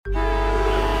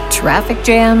Traffic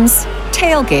jams,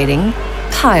 tailgating,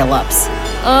 pileups.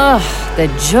 Ugh, the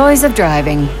joys of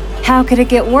driving. How could it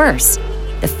get worse?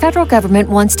 The federal government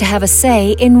wants to have a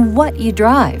say in what you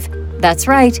drive. That's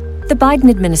right. The Biden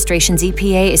administration's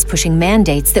EPA is pushing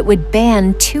mandates that would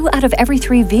ban 2 out of every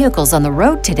 3 vehicles on the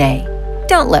road today.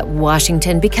 Don't let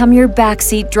Washington become your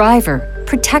backseat driver.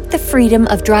 Protect the freedom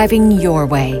of driving your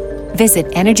way. Visit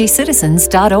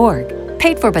EnergyCitizens.org.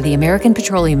 Paid for by the American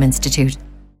Petroleum Institute.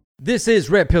 This is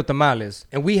Red Pill Tamales,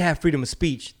 and we have freedom of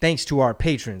speech thanks to our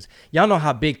patrons. Y'all know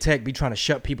how big tech be trying to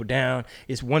shut people down.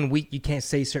 It's 1 week, you can't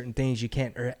say certain things, you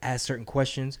can't ask certain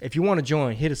questions. If you want to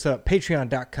join, hit us up,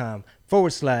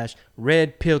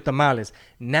 patreon.com/Red Pill Tamales.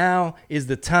 Now is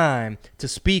the time to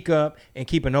speak up and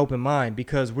keep an open mind,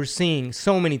 because we're seeing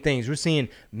so many things. We're seeing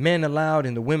men allowed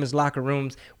in the women's locker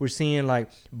rooms. We're seeing like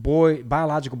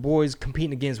biological boys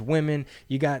competing against women.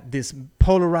 You got this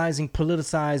polarizing,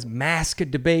 politicized mask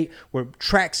debate where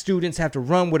track students have to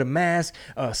run with a mask,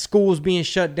 schools being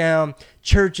shut down,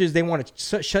 churches, they want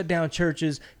to shut down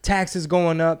churches, taxes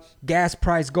going up, gas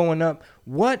price going up.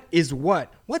 What is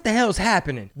what? What the hell is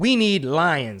happening? We need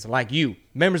lions like you,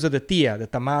 members of the TIA, the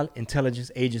Tamal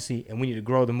Intelligence Agency, and we need to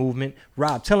grow the movement.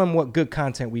 Rob, tell them what good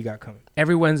content we got coming.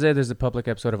 Every Wednesday, there's a public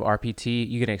episode of RPT.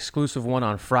 You get an exclusive one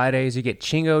on Fridays. You get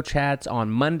Chingo chats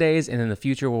on Mondays. And in the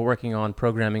future, we're working on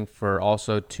programming for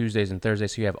also Tuesdays and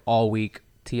Thursdays. So you have all week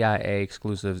TIA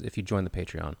exclusives if you join the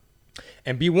Patreon.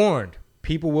 And be warned,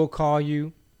 people will call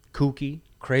you kooky,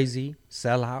 crazy,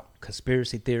 sellout,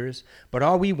 conspiracy theorists, but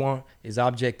all we want is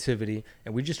objectivity,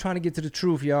 and we're just trying to get to the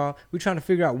truth, y'all. We're trying to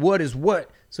figure out what is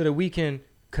what so that we can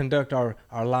conduct our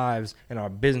lives and our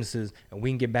businesses, and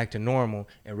we can get back to normal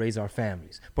and raise our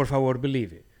families. Por favor,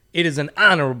 believe it. It is an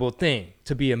honorable thing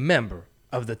to be a member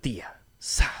of the TIA.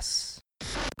 SAS.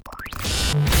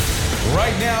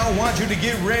 Right now, I want you to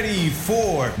get ready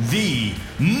for the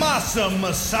Masa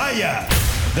Messiah,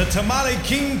 the Tamale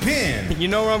Kingpin. You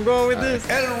know where I'm going with this?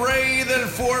 El Rey del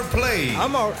Foreplay.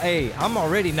 I'm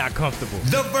already not comfortable.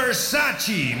 The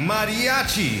Versace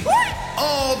Mariachi. What?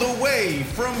 All the way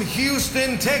from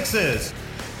Houston, Texas.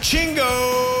 Chingo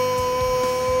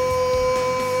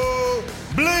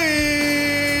Bling.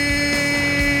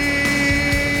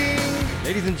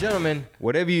 Ladies and gentlemen,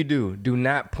 whatever you do, do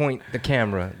not point the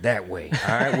camera that way.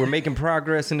 All right, we're making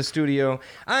progress in the studio.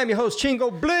 I'm your host,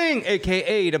 Chingo Bling,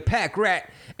 a.k.a. the Pack Rat,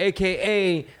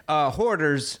 a.k.a.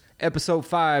 Hoarders, Episode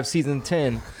 5, Season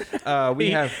 10.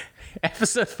 We have...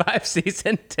 Episode 5,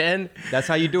 Season 10. That's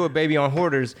how you do it, baby, on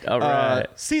Hoarders. All right.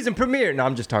 Season premiere. No,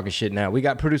 I'm just talking shit now. We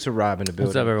got producer Rob in the building.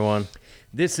 What's up, everyone?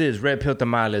 This is Red Pill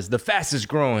Tamales, the fastest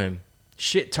growing,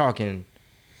 shit-talking,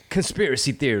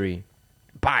 conspiracy theory,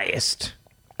 biased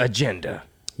agenda.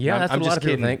 Yeah, that's what a lot of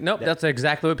people kidding. think. Nope, that's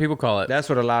exactly what people call it. That's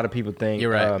what a lot of people think.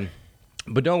 You're right.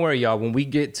 But don't worry, y'all. When we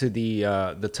get to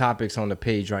the topics on the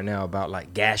page right now about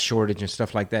like gas shortage and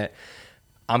stuff like that,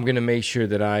 I'm gonna make sure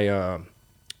that I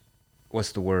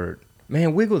what's the word?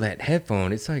 Man, wiggle that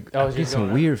headphone. It's like I get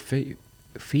some weird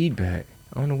feedback.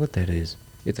 I don't know what that is.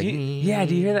 It's like yeah.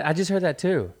 Do you hear that? I just heard that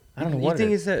too. I don't know what you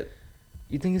think it's that.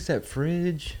 You think it's that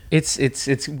fridge? It's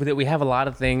that we have a lot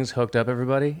of things hooked up,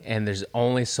 everybody, and there's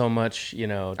only so much,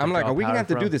 I'm like, are we gonna have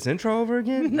to do this intro over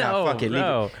again? No, fuck it,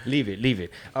 no. Leave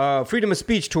it. Freedom of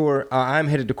Speech Tour. I'm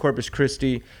headed to Corpus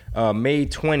Christi, May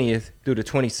 20th through the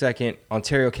 22nd.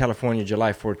 Ontario, California,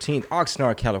 July 14th.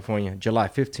 Oxnard, California, July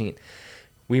 15th.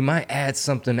 We might add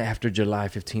something after July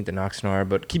 15th in Oxnard,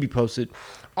 but keep you posted.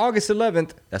 August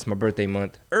 11th, that's my birthday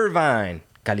month. Irvine,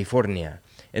 California.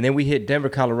 And then we hit Denver,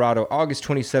 Colorado, August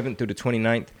 27th through the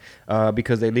 29th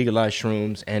because they legalized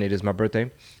shrooms and it is my birthday.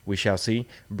 We shall see.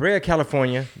 Brea,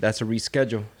 California, that's a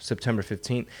reschedule, September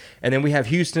 15th. And then we have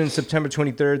Houston, September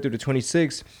 23rd through the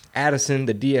 26th. Addison,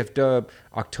 the DF Dub,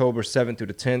 October 7th through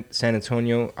the 10th. San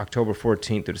Antonio, October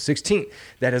 14th through the 16th.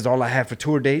 That is all I have for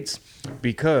tour dates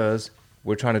because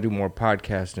we're trying to do more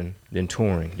podcasting than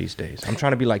touring these days. I'm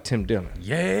trying to be like Tim Dillon.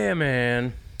 Yeah,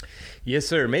 man. Yes,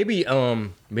 sir. Maybe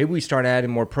we start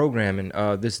adding more programming.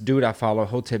 This dude I follow,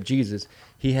 Hotep Jesus,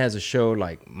 he has a show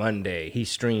like Monday. He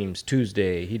streams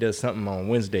Tuesday. He does something on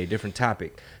Wednesday, different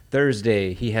topic.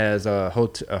 Thursday, he has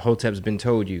Hotep's Been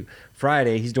Told You.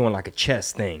 Friday, he's doing like a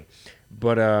chess thing.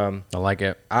 But I like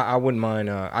it. I wouldn't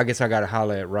mind. I guess I got to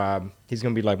holler at Rob. He's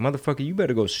going to be like, motherfucker, you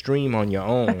better go stream on your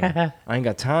own. I ain't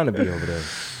got time to be over there.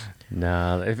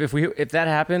 No, if that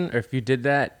happened, or if you did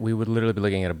that, we would literally be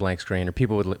looking at a blank screen, or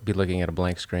people would be looking at a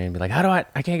blank screen, be like, "How do I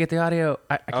can't get the audio."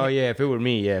 Oh yeah, if it were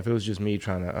me, if it was just me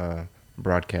trying to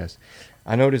broadcast.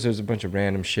 I noticed there's a bunch of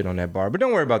random shit on that bar, but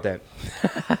don't worry about that.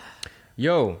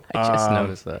 Yo, I just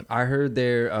noticed that. I heard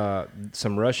there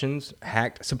some Russians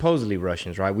hacked, supposedly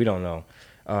Russians, right? We don't know.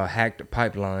 hacked a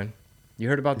pipeline. You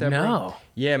heard about that, bro? No.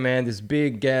 Yeah, man, this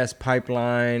big gas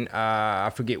pipeline. I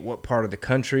forget what part of the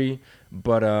country,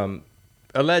 but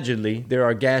allegedly there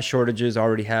are gas shortages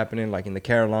already happening, like in the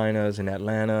Carolinas and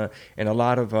Atlanta, and a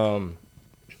lot of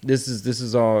this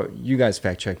is all, you guys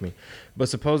fact check me, but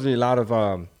supposedly a lot of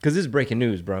because this is breaking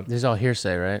news, bro. This is all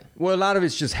hearsay, right? Well, a lot of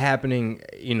it's just happening.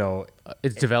 You know,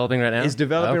 It's developing right now? it's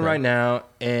developing Okay. right now,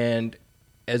 and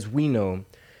as we know,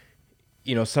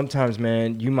 you know, sometimes,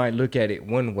 man, you might look at it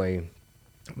one way,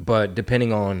 but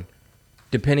depending on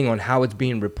how it's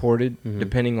being reported,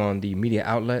 depending on the media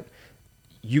outlet,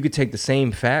 you could take the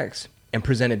same facts and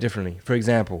present it differently. For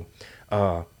example,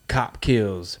 cop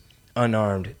kills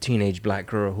unarmed teenage black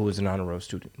girl who was an honor roll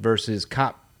student versus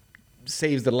cop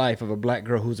saves the life of a black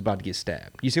girl who's about to get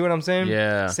stabbed. You see what I'm saying?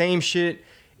 Yeah. Same shit.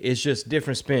 It's just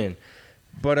different spin.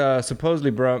 But supposedly,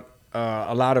 bro,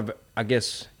 a lot of, I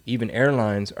guess, even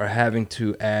airlines are having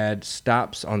to add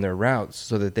stops on their routes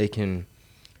so that they can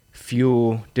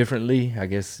fuel differently, I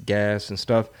guess, gas and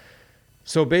stuff.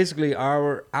 So basically,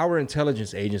 our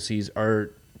intelligence agencies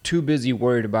are too busy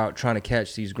worried about trying to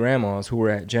catch these grandmas who were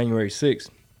at January 6th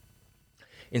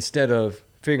instead of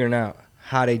figuring out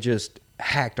how they just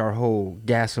hacked our whole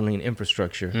gasoline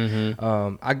infrastructure.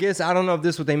 I guess, I don't know if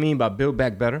this is what they mean by build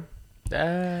back better.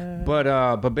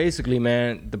 But basically,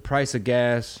 man, the price of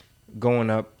gas going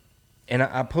up, and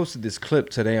I posted this clip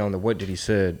today on the What Did He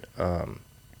Said,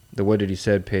 the What Did He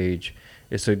Said page.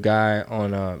 It's a guy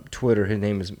on Twitter. His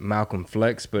name is Malcolm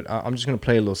Flex, but I'm just gonna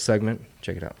play a little segment.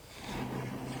 Check it out.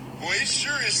 Boy, it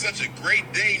sure is such a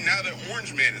great day now that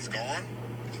Orange Man is gone.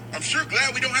 I'm sure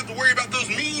glad we don't have to worry about those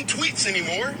mean tweets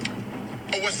anymore.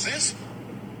 Oh, what's this?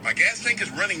 My gas tank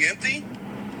is running empty?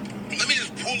 Let me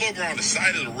just pull over on the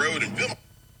side of the road and fill my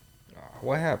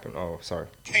What happened? Oh, sorry.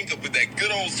 tank up with that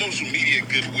good old social media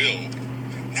goodwill.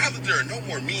 Now that there are no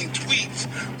more mean tweets,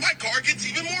 my car gets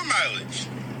even more mileage.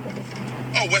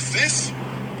 Oh, what's this?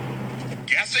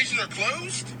 Gas stations are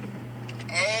closed?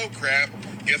 Oh, crap.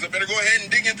 Guess I better go ahead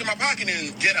and dig into my pocket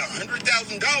and get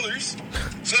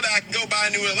 $100,000 so that I can go buy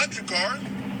a new electric car.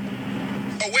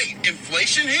 Oh, wait,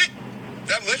 inflation hit?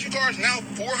 That electric car is now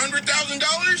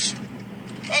 $400,000?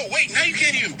 Oh, wait, now you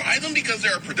can't even buy them because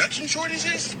there are production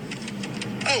shortages?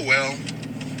 Oh, well,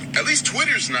 at least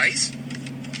Twitter's nice.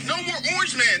 No more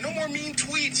Orange Man, no more mean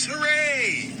tweets,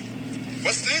 hooray!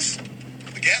 What's this?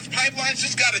 The gas pipelines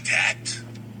just got attacked?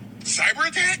 Cyber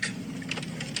attack?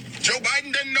 Joe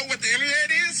Biden doesn't know what the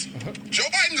internet is? Joe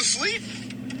Biden's asleep?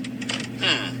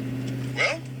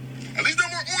 Well, at least no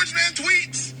more Orange Man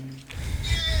tweets.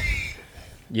 Yay!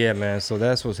 Yeah, man. So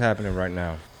that's what's happening right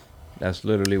now. That's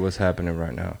literally what's happening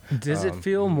right now. Does it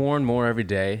feel more and more every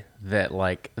day that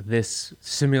like this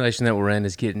simulation that we're in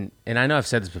is getting, and I know I've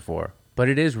said this before, but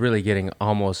it is really getting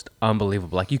almost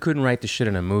unbelievable. Like you couldn't write the shit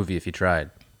in a movie if you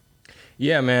tried.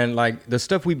 Yeah, man. Like the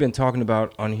stuff we've been talking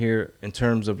about on here in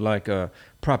terms of like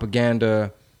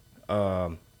propaganda,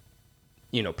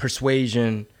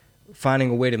 persuasion,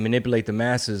 finding a way to manipulate the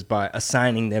masses by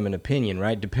assigning them an opinion,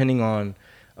 right? Depending on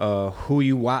who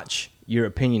you watch, your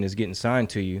opinion is getting signed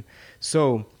to you.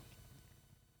 So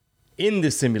in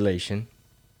this simulation,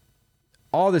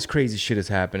 all this crazy shit is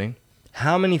happening.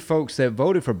 How many folks that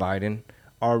voted for Biden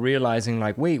are realizing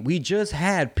like, wait, we just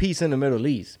had peace in the Middle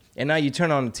East. And now you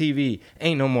turn on the TV,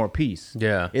 ain't no more peace.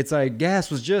 Yeah. It's like gas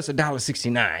was just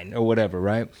 $1.69 or whatever,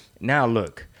 right? Now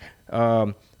look.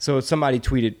 So somebody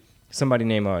tweeted, somebody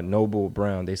named Noble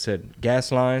Brown, they said,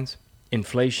 gas lines,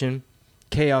 inflation,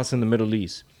 chaos in the Middle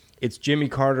East. It's Jimmy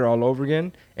Carter all over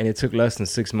again, and it took less than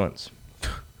 6 months.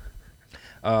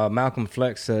 Malcolm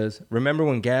Flex says, remember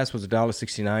when gas was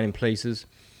 $1.69 in places?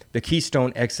 The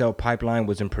Keystone XL pipeline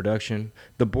was in production,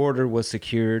 the border was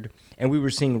secured, and we were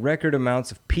seeing record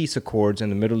amounts of peace accords in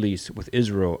the Middle East with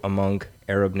Israel among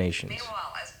Arab nations.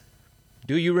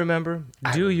 Do you remember?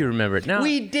 Do you remember it? Now,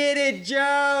 We did it,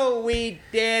 Joe! We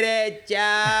did it,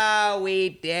 Joe! We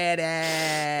did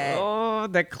it! oh,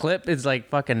 that clip is like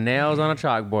fucking nails on a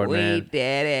chalkboard, We man.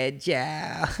 did it,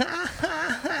 Joe!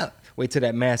 Wait till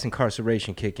that mass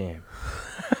incarceration kick in.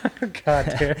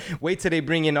 God damn. Wait till they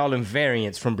bring in all them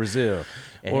variants from Brazil.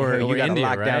 And Or you gotta India,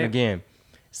 lock down right? again.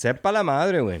 Sepa la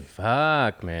madre, güey.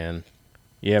 Fuck, man.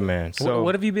 Yeah, man. So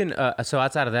what have you been? So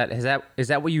outside of that, is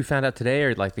that what you found out today,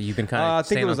 or like that you've been kind of? I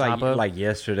think it was like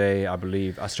yesterday, I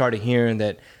believe. I started hearing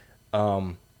that.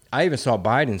 I even saw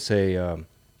Biden say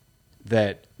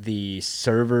that the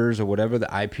servers or whatever,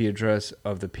 the IP address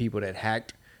of the people that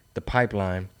hacked the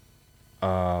pipeline,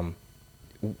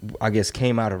 I guess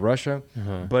came out of Russia.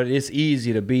 But it's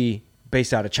easy to be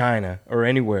based out of China or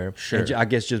anywhere. Sure. And I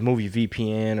guess just move your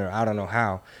VPN or I don't know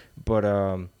how.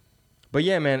 But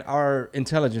yeah, man, our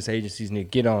intelligence agencies need to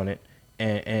get on it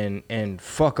and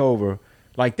fuck over.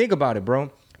 Like, think about it,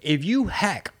 bro. If you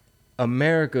hack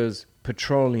America's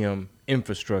petroleum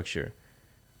infrastructure,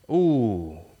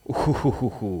 you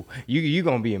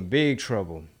gonna be in big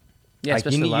trouble. Yeah, Like,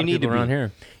 especially a lot of people around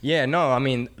here. Yeah, no, I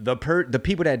mean the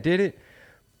people that did it,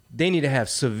 they need to have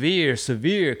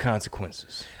severe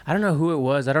consequences. I don't know who it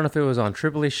was. I don't know if it was on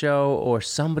Tripoli show or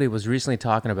somebody was recently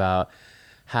talking about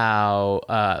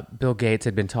how Bill Gates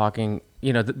had been talking,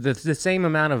 you know, the same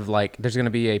amount of like, there's going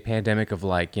to be a pandemic of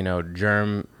like, you know,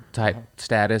 germ type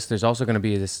status. There's also going to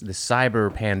be this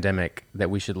cyber pandemic that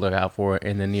we should look out for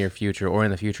in the near future or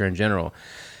in the future in general.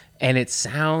 And it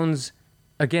sounds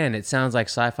like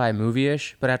sci-fi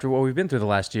movie-ish, but after what we've been through the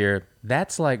last year,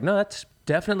 that's like, no, that's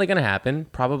definitely going to happen.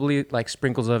 Probably like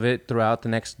sprinkles of it throughout the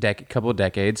next couple of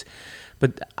decades.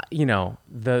 But, you know,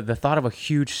 the thought of a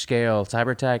huge scale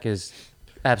cyber attack is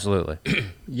absolutely.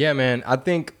 Yeah, man. I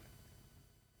think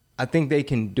they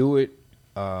can do it.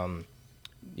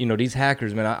 You know, these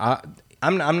hackers, man.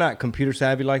 I'm not computer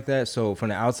savvy like that. So from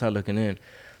the outside looking in,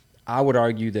 I would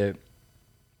argue that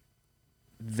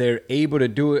they're able to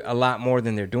do it a lot more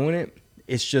than they're doing it.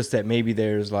 It's just that maybe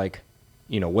there's like,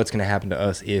 you know, what's going to happen to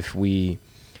us if we,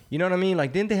 you know what I mean?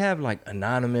 Like, didn't they have like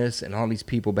Anonymous and all these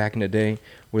people back in the day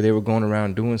where they were going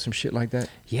around doing some shit like that?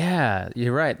 Yeah,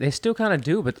 you're right. They still kind of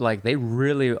do, but like they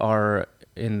really are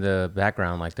in the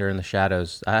background. Like they're in the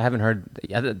shadows. I haven't heard,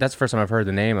 that's the first time I've heard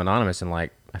the name Anonymous in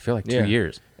like, I feel like 2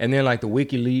 years. And then like the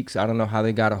WikiLeaks, I don't know how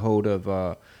they got a hold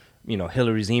of, you know,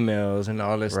 Hillary's emails and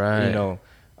all this, right. You know,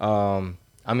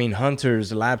 I mean,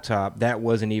 Hunter's laptop, that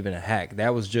wasn't even a hack.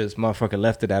 That was just motherfucker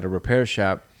left it at a repair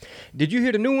shop. Did you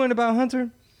hear the new one about Hunter?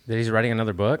 That he's writing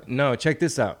another book? No, check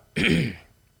this out. All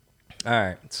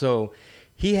right. So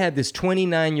he had this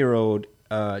 29-year-old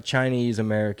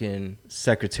Chinese-American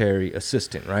secretary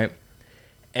assistant, right?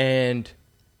 And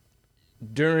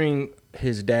during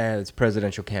his dad's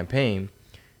presidential campaign,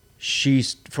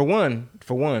 for one,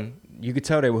 you could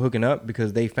tell they were hooking up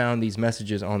because they found these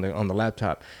messages on the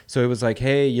laptop. So it was like,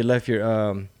 hey, you left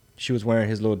your she was wearing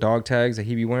his little dog tags that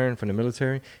he be wearing from the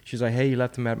military. She was like, hey, you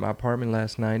left him at my apartment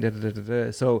last night. Da, da, da,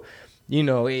 da. So, you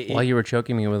know, while you were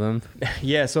choking me with him.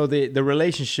 Yeah. So the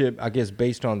relationship, I guess,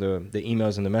 based on the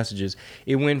emails and the messages,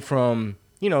 it went from,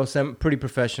 you know, some pretty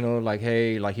professional, like,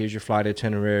 hey, like, here's your flight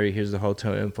itinerary, here's the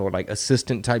hotel info, like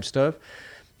assistant type stuff,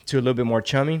 to a little bit more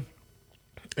chummy.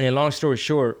 And long story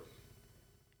short,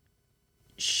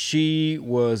 she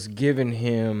was giving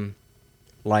him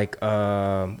like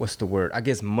what's the word? I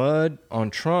guess mud on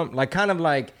Trump. Like kind of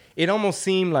like it almost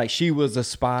seemed like she was a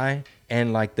spy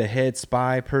and like the head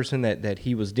spy person that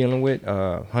he was dealing with,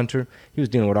 Hunter. He was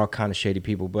dealing with all kind of shady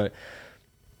people. But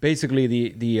basically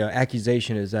the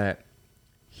accusation is that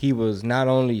he was not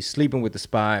only sleeping with the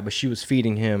spy, but she was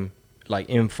feeding him like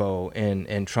info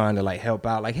and trying to like help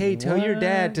out. Like, hey, tell your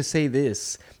dad to say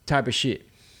this type of shit.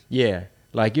 Yeah.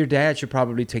 Like, your dad should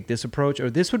probably take this approach, or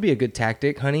this would be a good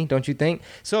tactic, honey, don't you think?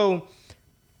 So,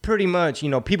 pretty much, you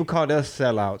know, people called us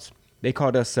sellouts. They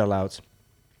called us sellouts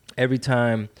every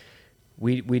time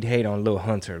we'd hate on Lil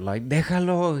Hunter. Like,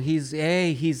 déjalo, he's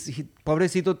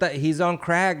pobrecito, he's on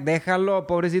crack. Déjalo,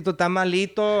 pobrecito, está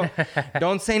malito.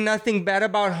 Don't say nothing bad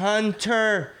about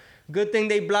Hunter. Good thing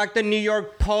they blocked the New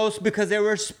York Post because they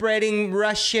were spreading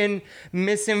Russian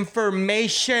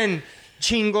misinformation.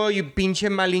 Chingo, you pinche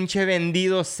malinche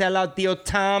vendido, sellout tío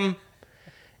Tom.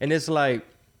 And it's like,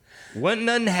 wasn't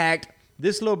nothing hacked.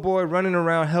 This little boy running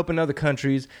around helping other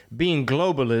countries, being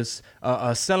globalists,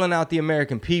 selling out the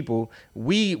American people.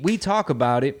 We talk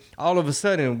about it. All of a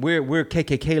sudden, we're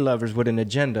KKK lovers with an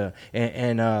agenda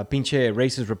and pinche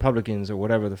racist Republicans or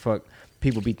whatever the fuck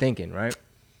people be thinking, right?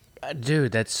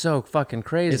 Dude, that's so fucking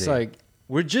crazy. It's like,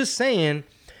 we're just saying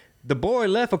the boy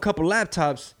left a couple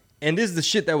laptops, and this is the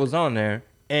shit that was on there,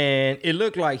 and it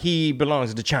looked like he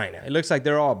belongs to China. It looks like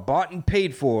they're all bought and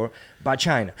paid for by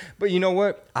China. But you know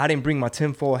what? I didn't bring my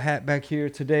tinfoil hat back here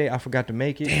today. I forgot to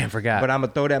make it. Damn, forgot. But I'm going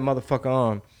to throw that motherfucker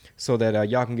on so that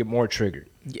y'all can get more triggered.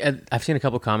 Yeah, I've seen a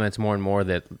couple comments more and more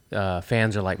that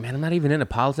fans are like, man, I'm not even into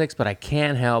politics, but I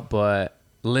can't help but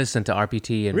listen to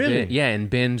RPT and really? and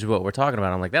binge what we're talking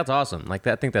about. I'm like, that's awesome. Like,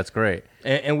 I think that's great.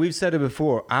 And we've said it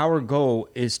before. Our goal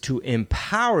is to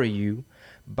empower you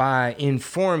by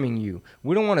informing you.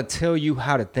 We don't want to tell you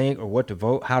how to think or what to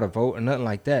vote, how to vote, or nothing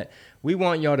like that. We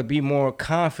want y'all to be more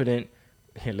confident.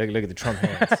 Here, look at the Trump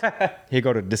hands. Here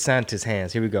go the DeSantis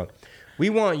hands. Here we go. We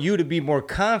want you to be more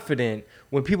confident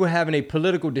when people are having a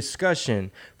political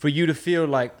discussion, for you to feel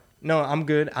like, no, I'm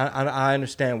good. I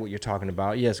understand what you're talking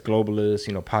about. Yes, globalists,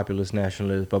 you know, populist,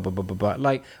 nationalists, blah, blah, blah, blah, blah.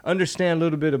 Like, understand a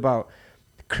little bit about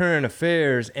current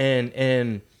affairs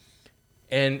and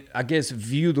I guess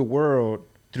view the world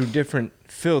through different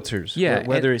filters, Yeah,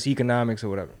 whether it's economics or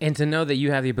whatever. And to know that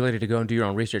you have the ability to go and do your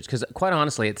own research, because quite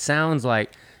honestly, it sounds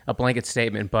like a blanket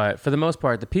statement, but for the most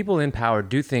part, the people in power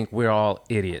do think we're all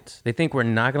idiots. They think we're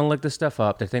not going to look this stuff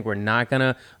up. They think we're not going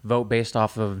to vote based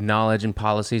off of knowledge and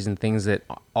policies and things that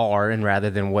are, and rather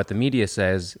than what the media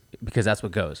says, because that's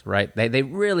what goes, right? They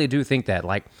really do think that.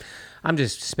 Like, I'm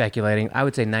just speculating. I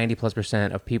would say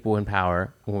 90+% of people in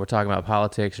power, when we're talking about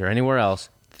politics or anywhere else,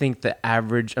 think the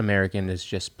average American is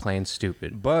just plain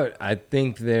stupid. But I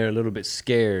think they're a little bit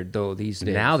scared though these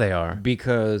days. Now they are.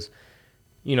 Because,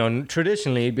 you know,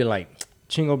 traditionally it'd be like,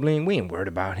 Chingo Bling, we ain't worried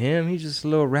about him. He's just a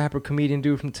little rapper, comedian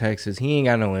dude from Texas. He ain't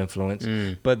got no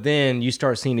influence. But then you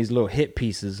start seeing these little hit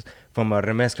pieces from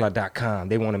remezcla.com.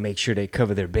 They want to make sure they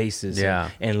cover their bases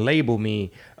and label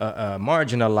me,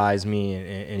 marginalize me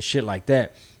and shit like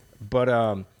that.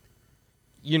 But,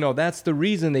 you know, that's the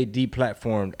reason they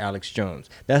deplatformed Alex Jones.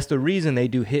 That's the reason they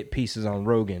do hit pieces on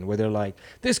Rogan where they're like,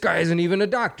 this guy isn't even a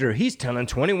doctor. He's telling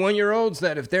 21-year-olds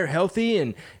that if they're healthy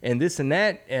and this and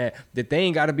that, that they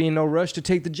ain't got to be in no rush to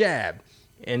take the jab.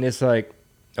 And it's like,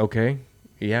 okay,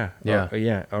 yeah,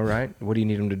 all right. What do you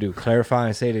need them to do? Clarify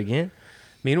and say it again?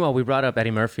 Meanwhile, we brought up Eddie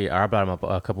Murphy, or I brought him up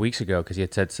a couple weeks ago because he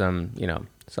had said some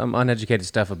uneducated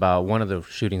stuff about one of the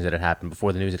shootings that had happened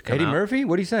before the news had come out. Eddie Murphy?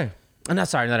 What do you say?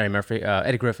 Not Eddie Murphy.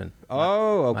 Eddie Griffin.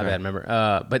 Oh, okay. My bad, remember.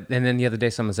 And then the other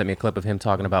day, someone sent me a clip of him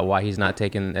talking about why he's not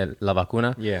taking La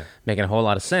Vacuna. Yeah. Making a whole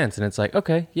lot of sense. And it's like,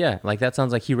 okay, yeah. Like, that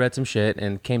sounds like he read some shit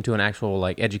and came to an actual,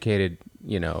 like, educated,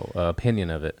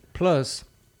 opinion of it. Plus,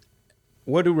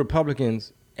 what do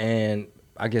Republicans and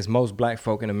I guess most black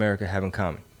folk in America have in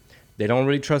common? They don't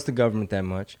really trust the government that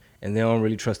much, and they don't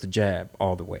really trust the jab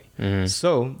all the way. Mm-hmm.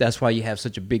 So that's why you have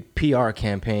such a big PR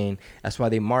campaign. That's why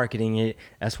they're marketing it.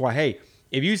 That's why, hey,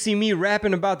 if you see me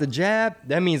rapping about the jab,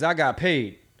 that means I got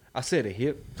paid. I said a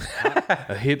hip,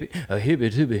 a hip,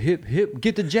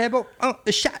 get the jab up,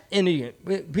 the shot, and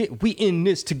we in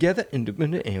this together,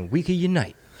 independent, and we can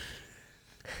unite.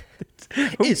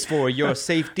 It's for your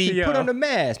safety. Yo. Put on the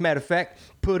mask. Matter of fact,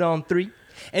 put on 3.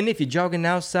 And if you're jogging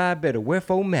outside, better wear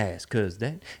 4 masks, because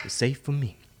that is safe for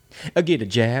me. Get a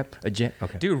jab. Okay.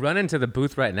 Dude, run into the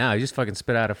booth right now. You just fucking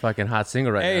spit out a fucking hot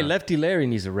single right now. Hey, Lefty Larry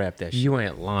needs to rap that shit. You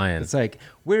ain't lying. It's like,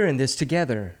 we're in this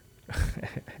together.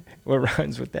 What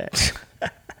rhymes with that?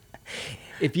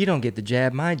 If you don't get the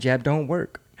jab, my jab don't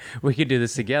work. We could do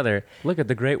this together. Look at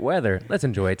the great weather. Let's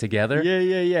enjoy it together.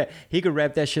 Yeah. He could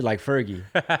rap that shit like Fergie.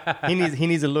 He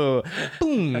needs a little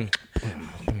boom.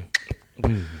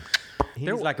 He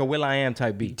needs like a Will.I.Am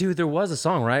type beat. Dude, there was a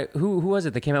song, right? Who was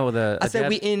it that came out with a I said jab?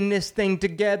 we in this thing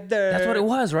together. That's what it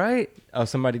was, right? Oh,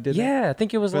 somebody did that? Yeah, I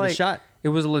think it was For the like shot? It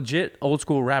was a legit old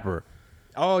school rapper.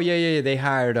 Oh, yeah. They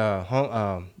hired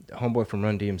homeboy from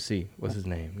Run DMC. What's his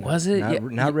name? Was it?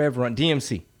 Not Rev Run,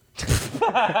 DMC.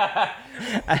 I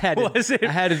had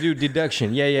to do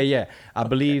deduction. Yeah. I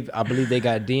believe they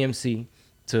got DMC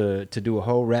to do a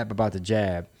whole rap about the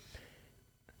jab.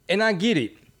 And I get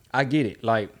it.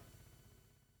 Like,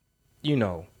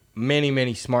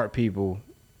 many smart people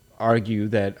argue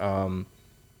that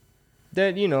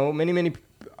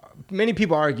many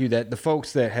people argue that the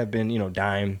folks that have been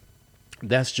dying,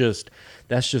 that's just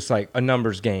like a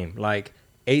numbers game. Like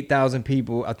 8,000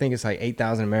 people, I think it's like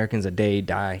 8,000 Americans a day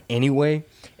die anyway.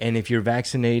 And if you're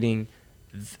vaccinating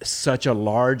such a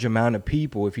large amount of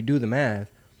people, if you do the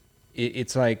math,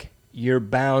 it's like you're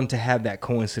bound to have that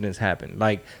coincidence happen.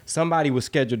 Like somebody was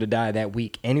scheduled to die that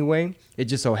week anyway. It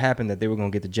just so happened that they were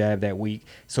going to get the jab that week.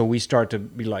 So we start to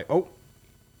be like, oh,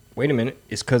 wait a minute.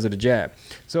 It's because of the jab.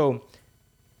 So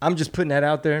I'm just putting that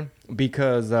out there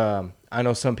because I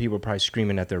know some people are probably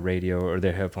screaming at their radio or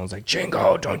their headphones like,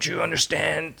 Jingo, don't you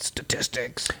understand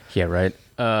statistics? Yeah, right.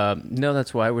 No,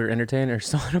 that's why we're entertainers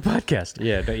still on a podcast.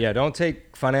 Yeah. Don't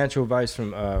take financial advice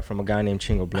from a guy named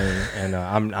Chingo Bling, and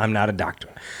I'm not a doctor.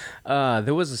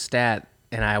 There was a stat,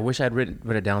 and I wish I'd written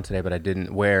it down today, but I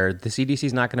didn't, where the CDC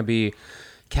is not going to be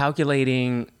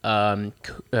calculating,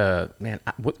 because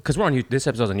we're on this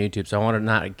episode's on YouTube, so I want to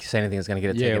not say anything that's going to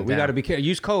get it taken down. We got to be careful.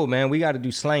 Use code, man. We got to do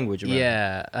slanguage.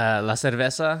 Yeah, La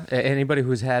Cerveza. Anybody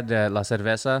who's had La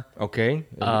Cerveza. Okay.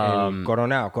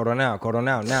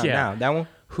 Coronao. Now, that one?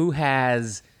 Who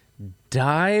has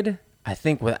died, I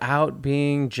think, without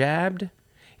being jabbed.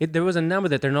 There was a number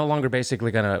that they're no longer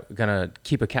basically gonna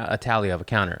keep a tally of a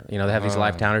counter. They have these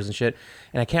life counters and shit.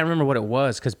 And I can't remember what it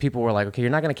was because people were like, okay, you're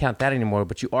not gonna count that anymore,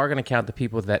 but you are gonna count the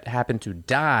people that happen to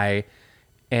die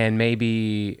and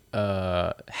maybe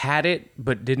had it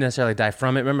but didn't necessarily die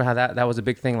from it. Remember how that was a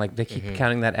big thing? Like they keep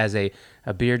counting that as a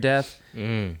beer death,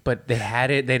 but they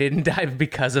had it. They didn't die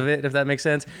because of it, if that makes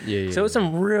sense. So it's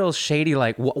some real shady,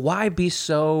 like, why be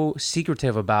so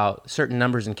secretive about certain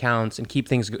numbers and counts and keep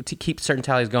certain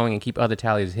tallies going and keep other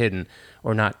tallies hidden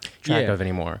or not track of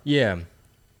anymore? Yeah.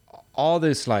 All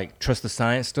this, like, trust the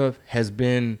science stuff has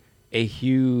been a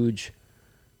huge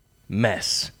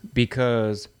mess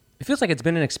because it feels like it's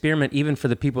been an experiment even for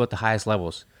the people at the highest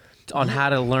levels on how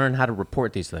to learn how to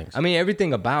report these things. I mean,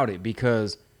 everything about it,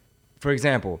 because, for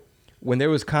example, when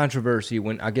there was controversy,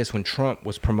 when Trump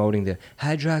was promoting the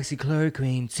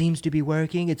hydroxychloroquine seems to be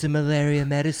working, it's a malaria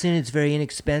medicine, it's very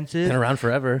inexpensive. Been around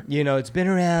forever. You know, it's been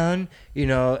around, you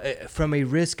know, from a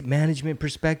risk management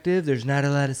perspective, there's not a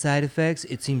lot of side effects.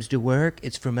 It seems to work.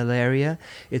 It's for malaria.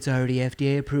 It's already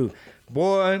FDA approved.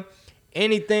 Boy,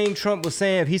 anything Trump was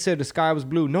saying, if he said the sky was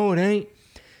blue, no, it ain't.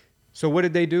 So what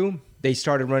did they do? They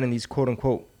started running these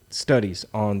quote-unquote studies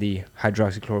on the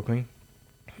hydroxychloroquine.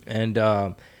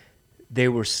 And they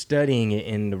were studying it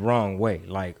in the wrong way,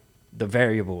 like the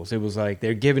variables. It was like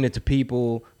they're giving it to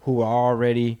people who are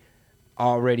already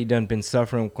been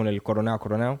suffering con el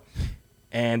coronao,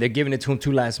 and they're giving it to them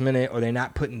too last minute, or they're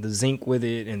not putting the zinc with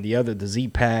it and the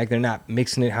Z-Pack. They're not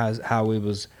mixing it how it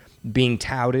was being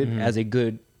touted as a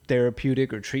good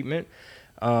therapeutic or treatment.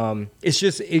 It's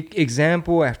just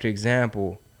example after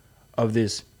example of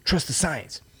this trust the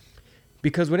science.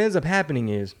 Because what ends up happening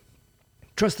is,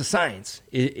 trust the science.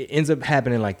 It ends up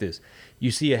happening like this. You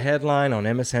see a headline on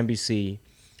MSNBC.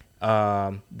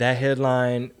 That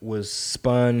headline was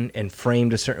spun and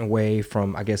framed a certain way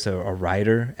from, I guess, a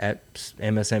writer at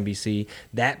MSNBC.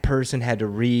 That person had to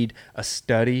read a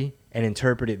study and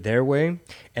interpret it their way.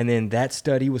 And then that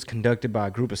study was conducted by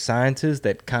a group of scientists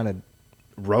that kind of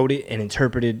wrote it and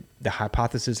interpreted the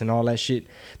hypothesis and all that shit.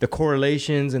 The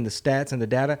correlations and the stats and the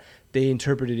data, they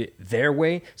interpreted it their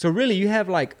way. So really you have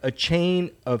like a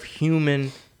chain of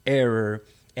human error,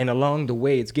 and along the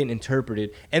way it's getting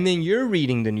interpreted. And then you're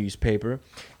reading the newspaper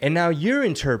and now you're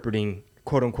interpreting,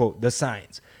 quote unquote, the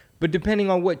science. But depending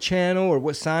on what channel or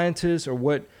what scientists or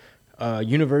what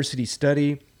university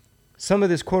study, some of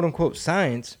this quote unquote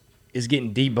science is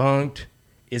getting debunked.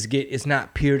 It's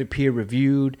not peer-to-peer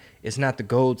reviewed. It's not the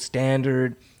gold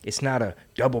standard. It's not a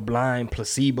double-blind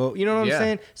placebo. You know what I'm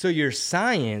saying? So your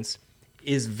science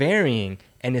is varying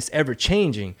and it's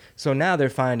ever-changing. So now they're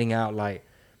finding out like,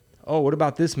 oh, what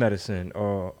about this medicine?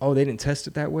 Or, oh, they didn't test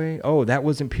it that way? Oh, that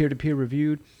wasn't peer-to-peer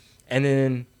reviewed? And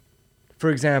then,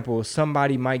 for example,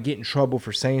 somebody might get in trouble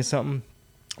for saying something.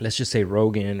 Let's just say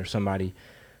Rogan or somebody.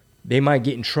 They might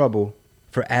get in trouble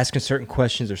for asking certain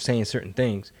questions or saying certain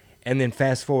things. And then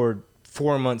fast forward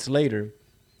 4 months later,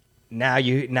 now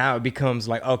it becomes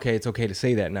like, okay, it's okay to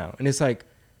say that now. And it's like,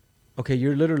 okay,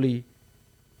 you're literally,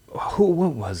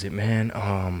 what was it, man?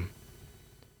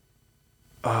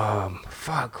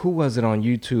 Who was it on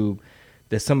YouTube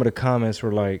that some of the comments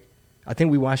were like, I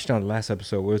think we watched it on the last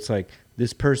episode where it's like,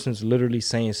 this person's literally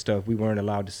saying stuff we weren't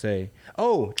allowed to say.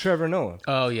 Oh, Trevor Noah.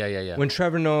 Oh, yeah. When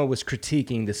Trevor Noah was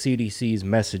critiquing the CDC's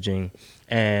messaging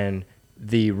and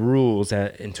the rules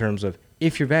in terms of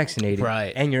if you're vaccinated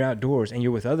and you're outdoors and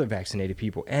you're with other vaccinated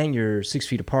people and you're 6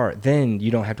 feet apart, then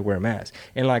you don't have to wear a mask.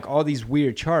 And like all these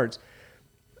weird charts,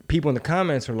 people in the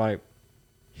comments are like,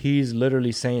 he's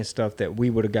literally saying stuff that we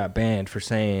would have got banned for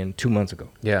saying 2 months ago.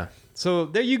 Yeah. So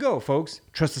there you go, folks.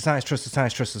 Trust the science, trust the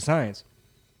science, trust the science.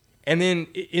 And then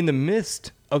in the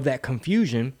midst of that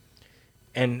confusion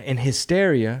and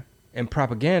hysteria and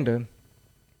propaganda,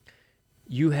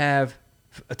 you have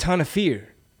a ton of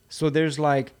fear. So there's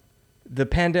like the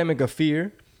pandemic of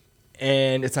fear.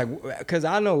 And it's like, because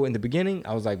I know in the beginning,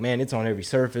 I was like, man, it's on every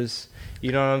surface.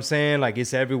 You know what I'm saying? Like,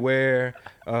 it's everywhere.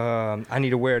 I need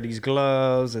to wear these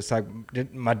gloves. It's like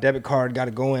my debit card got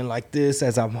to go in like this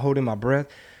as I'm holding my breath.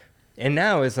 And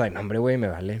now it's like, no, hombre, güey, me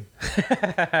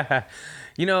vale.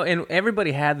 You know, and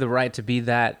everybody had the right to be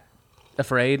that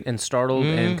afraid and startled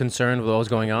and concerned with what was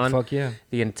going on. Fuck yeah.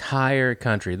 The entire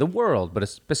country, the world, but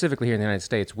specifically here in the United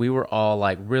States, we were all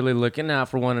like really looking out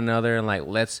for one another and like,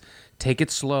 let's take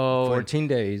it slow. 14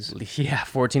 days. Yeah,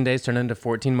 14 days turned into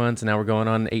 14 months, and now we're going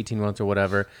on 18 months or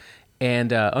whatever.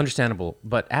 And understandable.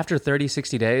 But after 30,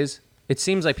 60 days, it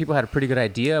seems like people had a pretty good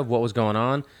idea of what was going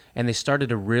on, and they started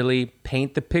to really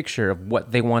paint the picture of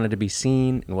what they wanted to be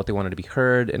seen and what they wanted to be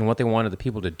heard and what they wanted the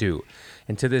people to do.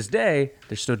 And to this day,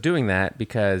 they're still doing that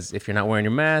because if you're not wearing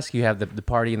your mask, you have the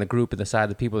party and the group and the side of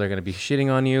the people that are going to be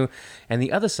shitting on you. And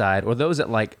the other side, or those that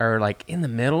like are like in the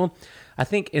middle, I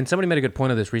think, and somebody made a good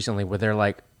point of this recently where they're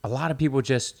like, a lot of people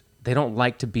just they don't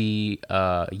like to be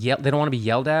they don't want to be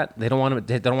yelled at. They don't want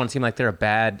to seem like they're a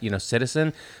bad,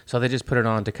 citizen. So they just put it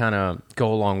on to kind of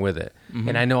go along with it. Mm-hmm.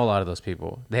 And I know a lot of those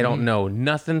people. They don't know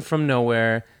nothing from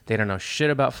nowhere. They don't know shit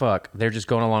about fuck. They're just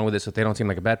going along with it so they don't seem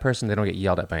like a bad person. They don't get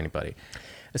yelled at by anybody.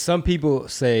 Some people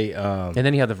say... and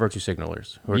then you have the virtue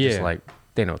signalers who are just like,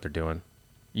 they know what they're doing.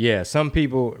 Yeah, some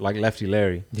people, like Lefty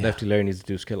Larry. Yeah. Lefty Larry needs to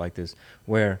do a skit like this,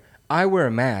 where I wear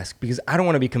a mask because I don't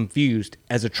want to be confused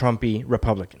as a Trumpy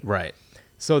Republican. Right.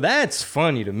 So that's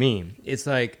funny to me. It's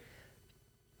like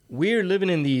we're living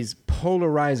in these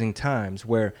polarizing times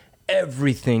where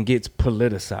everything gets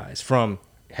politicized. From,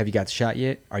 have you got the shot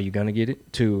yet? Are you going to get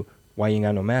it? To, why you ain't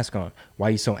got no mask on? Why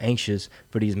you so anxious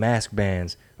for these mask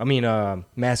mandates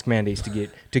to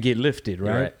get lifted,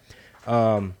 right?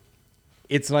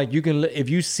 It's like you can, if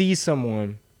you see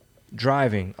someone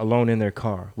driving alone in their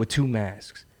car with 2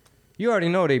 masks, you already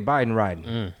know they Biden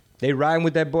riding. They riding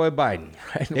with that boy Biden.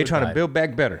 They trying to build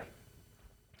back better.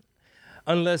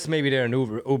 Unless maybe they're an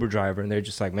Uber driver and they're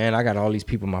just like, man, I got all these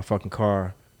people in my fucking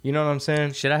car. You know what I'm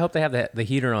saying? Shit, I hope they have the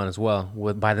heater on as well,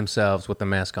 by themselves with the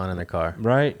mask on in their car.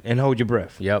 Right? And hold your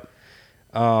breath. Yep.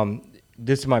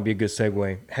 This might be a good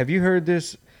segue. Have you heard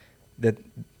this? That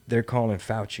they're calling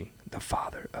Fauci the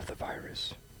father of the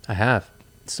virus. I have.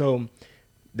 So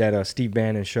that Steve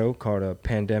Bannon show called a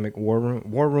pandemic war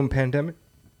room pandemic,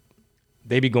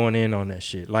 they be going in on that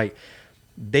shit. Like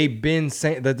they've been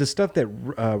saying the stuff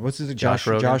that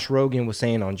Josh Rogan was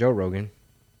saying on Joe Rogan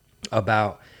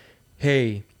about,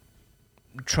 hey,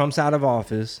 Trump's out of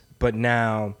office, but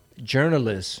now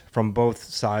journalists from both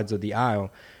sides of the aisle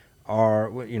are,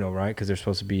 right, because they're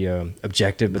supposed to be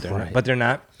objective, but they're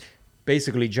not.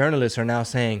 Basically, journalists are now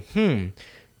saying,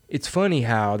 it's funny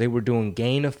how they were doing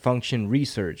gain-of-function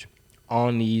research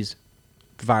on these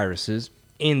viruses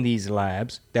in these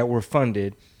labs that were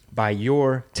funded by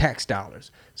your tax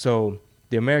dollars. So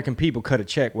the American people cut a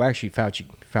check. Well, actually,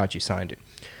 Fauci signed it.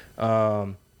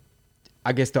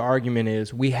 I guess the argument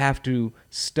is we have to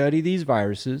study these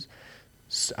viruses.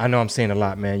 I know I'm saying a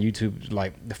lot, man. YouTube,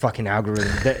 like the fucking algorithm,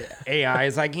 the AI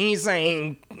is like, he's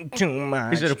saying too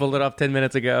much. He should have pulled it off 10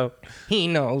 minutes ago. He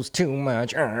knows too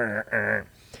much.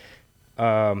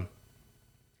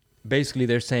 Basically,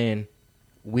 they're saying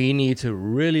we need to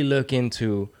really look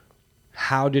into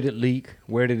how did it leak,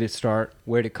 where did it start,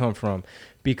 where did it come from?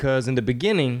 Because in the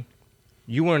beginning,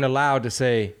 you weren't allowed to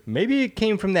say, maybe it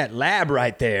came from that lab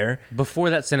right there. Before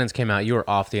that sentence came out, you were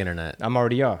off the internet. I'm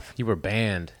already off. You were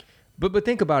banned. But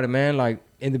think about it, man. Like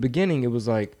in the beginning, it was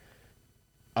like,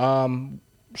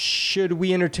 should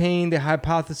we entertain the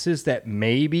hypothesis that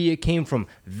maybe it came from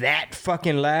that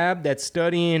fucking lab that's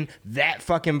studying that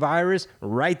fucking virus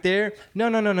right there? No.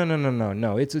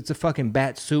 It's a fucking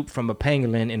bat soup from a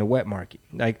pangolin in a wet market.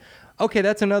 Like, okay,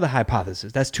 that's another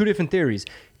hypothesis. That's 2 different theories.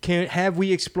 Have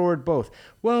we explored both?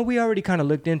 Well, we already kind of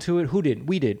looked into it. Who did?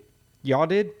 We did. Y'all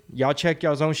did? Y'all checked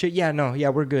y'all's own shit? Yeah,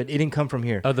 we're good. It didn't come from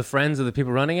here. Oh, the friends of the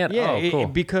people running it? Yeah, cool.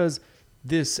 Because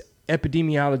this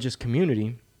epidemiologist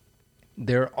community,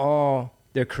 their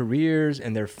careers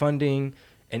and their funding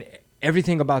and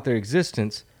everything about their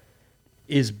existence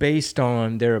is based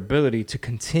on their ability to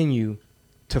continue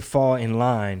to fall in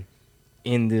line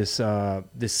in this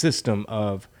system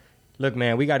of, look,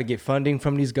 man, we got to get funding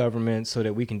from these governments so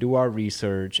that we can do our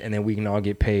research and then we can all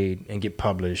get paid and get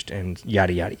published and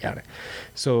yada, yada, yada.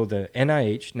 So the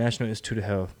NIH, National Institute of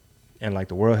Health, and like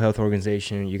the World Health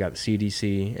Organization, you got the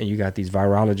CDC, and you got these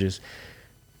virologists.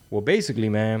 Well, basically,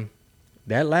 man,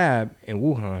 that lab in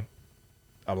Wuhan,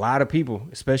 a lot of people,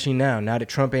 especially now that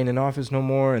Trump ain't in office no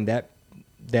more and that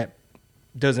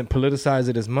doesn't politicize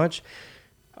it as much,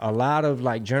 a lot of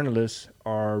like journalists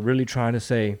are really trying to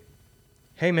say,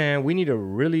 hey, man, we need to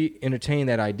really entertain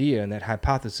that idea and that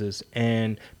hypothesis.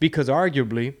 And because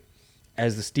arguably,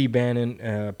 as the Steve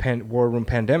Bannon War Room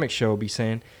Pandemic show be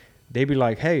saying, they be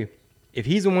like, hey, if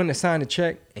he's the one that signed the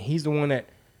check and he's the one that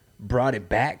brought it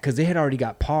back, because they had already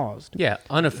got paused. Yeah,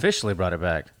 unofficially brought it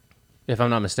back, if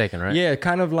I'm not mistaken, right? Yeah,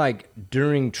 kind of like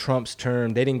during Trump's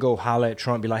term, they didn't go holler at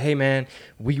Trump, be like, hey, man,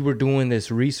 we were doing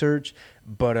this research,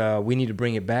 but we need to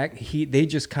bring it back. They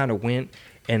just kind of went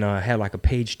and had like a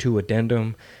page 2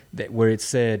 addendum where it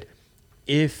said,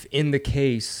 if in the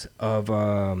case of,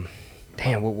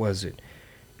 what was it?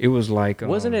 It was like...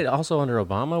 wasn't it also under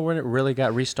Obama when it really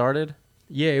got restarted?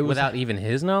 Yeah, it was... Without even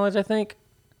his knowledge, I think?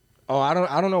 Oh, I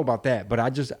don't know about that, but I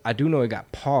do know it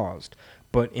got paused.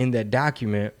 But in that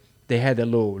document, they had that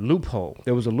little loophole.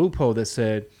 There was a loophole that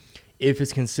said, if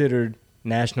it's considered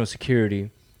national security,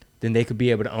 then they could be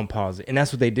able to unpause it. And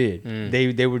that's what they did.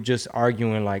 They were just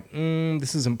arguing like,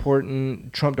 this is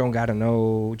important. Trump don't got to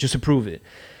know. Just approve it.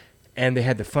 And they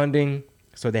had the funding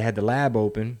So they had the lab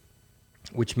open,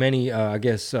 which many, I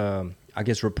guess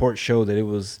reports show that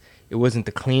it wasn't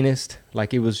the cleanest.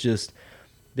 Like, it was just,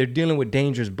 they're dealing with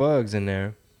dangerous bugs in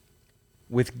there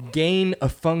with gain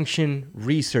of function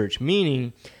research,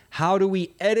 meaning how do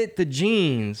we edit the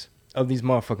genes of these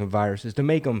motherfucking viruses to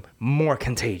make them more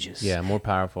contagious? Yeah, more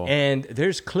powerful. And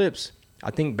there's clips,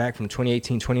 I think back from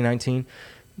 2018, 2019,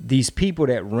 these people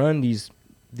that run these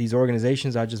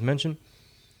organizations I just mentioned,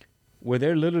 where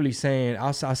they're literally saying,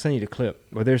 I'll send you the clip,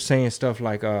 where they're saying stuff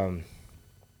like, the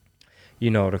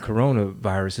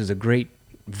coronavirus is a great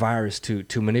virus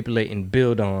to manipulate and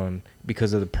build on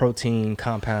because of the protein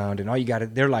compound, and all you gotta,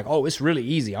 they're like, oh, it's really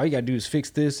easy, all you gotta do is fix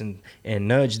this and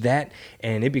nudge that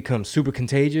and it becomes super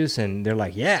contagious. And they're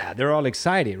like, yeah, they're all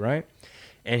excited, right?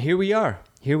 And here we are.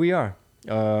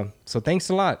 So thanks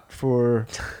a lot for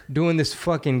doing this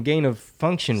fucking gain of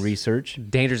function research.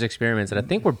 Dangerous experiments that I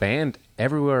think were banned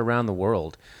everywhere around the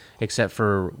world, except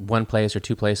for one place or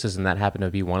two places, and that happened to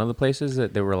be one of the places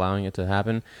that they were allowing it to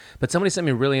happen. But somebody sent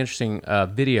me a really interesting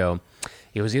video.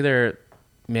 It was either,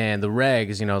 the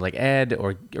regs, like Ed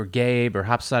or Gabe or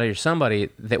Hop Society or somebody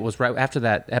that was right after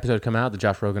that episode come out, the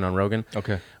Josh Rogan on Rogan.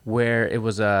 Okay. Where it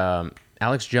was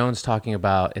Alex Jones talking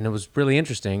about, and it was really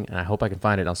interesting, and I hope I can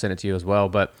find it, I'll send it to you as well,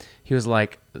 but he was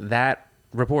like, that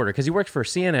reporter, because he worked for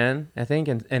CNN, I think,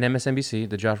 and MSNBC,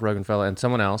 the Josh Rogan fella, and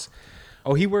someone else.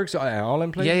 Oh, he works all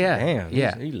in places? Yeah. Damn,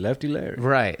 yeah. He lefty Larry.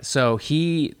 Right. So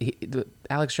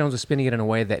Alex Jones was spinning it in a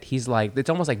way that he's like, it's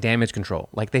almost like damage control.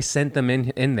 Like they sent them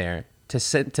in there to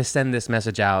send this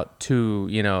message out to,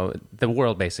 the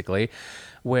world, basically,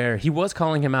 where he was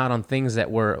calling him out on things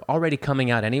that were already coming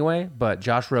out anyway, but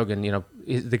Josh Rogan,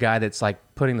 is the guy that's like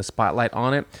putting the spotlight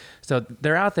on it. So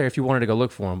they're out there if you wanted to go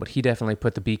look for them, but he definitely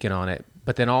put the beacon on it.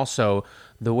 But then also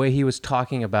the way he was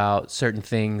talking about certain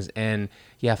things, and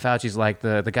Fauci's like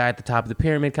the guy at the top of the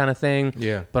pyramid kind of thing.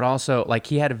 Yeah. But also like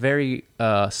he had very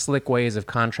slick ways of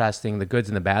contrasting the goods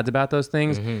and the bads about those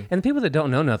things. Mm-hmm. And the people that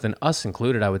don't know nothing, us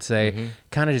included, I would say,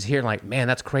 kind of just hearing like, man,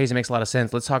 that's crazy, makes a lot of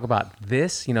sense. Let's talk about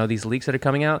this, these leaks that are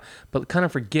coming out, but kind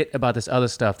of forget about this other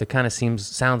stuff that kind of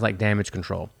sounds like damage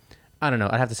control. I don't know.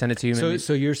 I'd have to send it to you.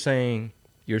 So you're saying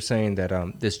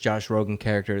that this Josh Rogan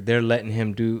character, they're letting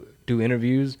him do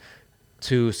interviews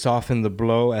to soften the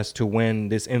blow as to when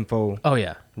this info. Oh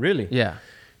yeah, really? Yeah,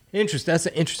 That's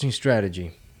an interesting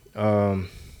strategy. But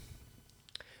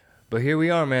here we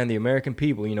are, man. The American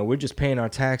people. We're just paying our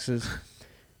taxes.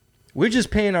 We're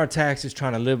just paying our taxes,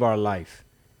 trying to live our life,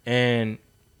 and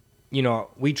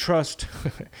we trust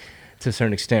to a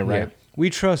certain extent, right? Yeah. We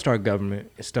trust our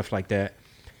government and stuff like that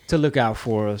to look out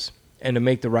for us and to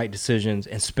make the right decisions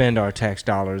and spend our tax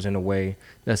dollars in a way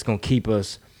that's going to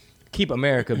keep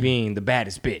America being the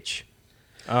baddest bitch.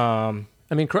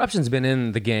 Corruption's been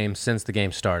in the game since the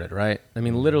game started, right?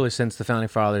 Literally since the Founding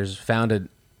Fathers founded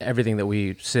everything that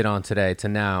we sit on today to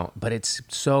now. But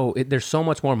there's so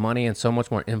much more money and so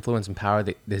much more influence and power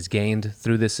that is gained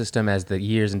through this system as the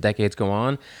years and decades go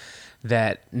on,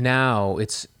 that now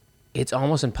it's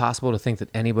almost impossible to think that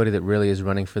anybody that really is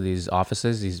running for these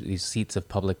offices, these seats of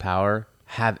public power,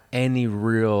 have any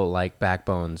real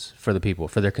backbones for the people,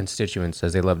 for their constituents,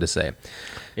 as they love to say.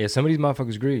 Yeah, some of these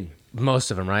motherfuckers greedy.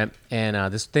 Most of them, right?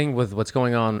 And this thing with what's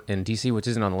going on in D.C., which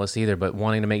isn't on the list either, but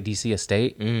wanting to make D.C. a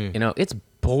state, it's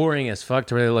boring as fuck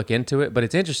to really look into it, but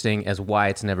it's interesting as why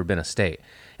it's never been a state.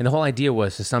 And the whole idea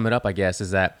was, to sum it up, I guess,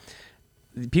 is that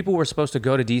people were supposed to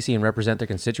go to D.C. and represent their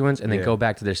constituents and then go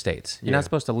back to their states. You're not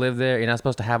supposed to live there. You're not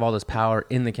supposed to have all this power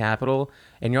in the capital.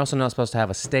 And you're also not supposed to have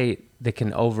a state that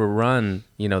can overrun,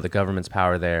 the government's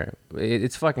power there.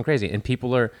 It's fucking crazy. And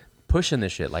people are pushing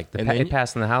this shit. It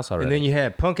passed in the House already. And then you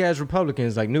had punk-ass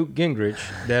Republicans like Newt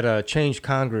Gingrich that changed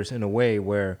Congress in a way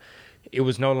where it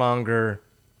was no longer,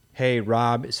 hey,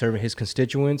 Rob is serving his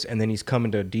constituents, and then he's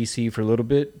coming to D.C. for a little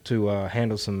bit to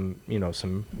handle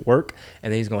some work,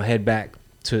 and then he's going to head back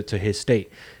to his state.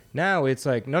 Now it's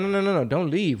like, no, don't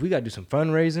leave. We got to do some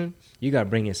fundraising. You got to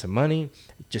bring in some money.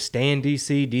 Just stay in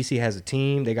D.C. D.C. has a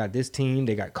team. They got this team.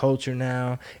 They got culture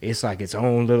now. It's like its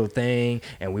own little thing,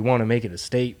 and we want to make it a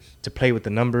state to play with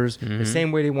the numbers. Mm-hmm. The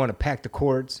same way they want to pack the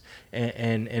courts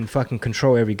and fucking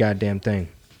control every goddamn thing.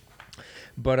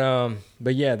 But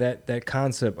yeah, that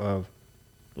concept of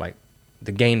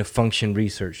the gain of function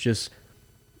research, just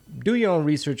do your own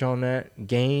research on that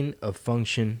gain of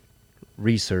function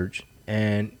research.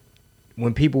 And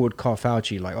when people would call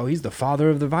Fauci oh, he's the father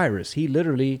of the virus,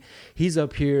 he's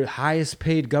up here, highest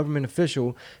paid government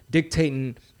official,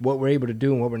 dictating what we're able to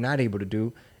do and what we're not able to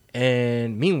do.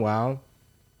 And meanwhile,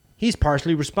 he's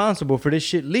partially responsible for this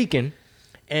shit leaking.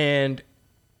 And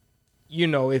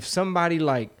if somebody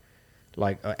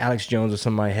like Alex Jones or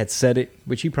somebody had said it,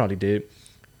 which he probably did.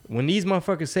 When these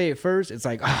motherfuckers say it first, it's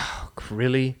like, oh,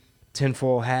 really?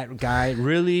 Tinfoil hat guy,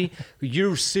 really?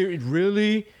 You're serious,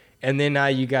 really? And then now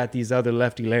you got these other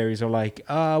lefty Larrys are like,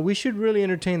 we should really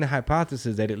entertain the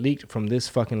hypothesis that it leaked from this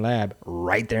fucking lab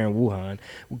right there in Wuhan,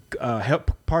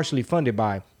 partially funded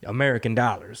by American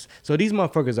dollars. So these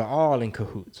motherfuckers are all in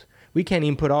cahoots. We can't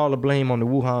even put all the blame on the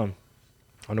Wuhan,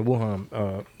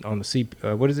 on the C,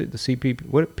 what is it? The CP,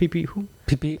 what PP, who?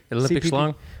 PP, Olympics CPP?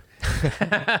 long.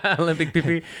 Olympic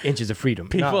PP. Inches of freedom.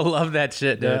 People love that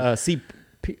shit, dude.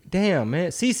 Damn, man.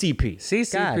 CCP.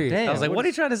 CCP. God damn. I was like, what are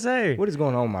you trying to say? What is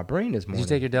going on with my brain this morning? Did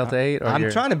you take your Delta 8? Or I'm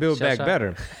your trying to build Shell back Shock?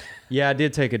 better. Yeah, I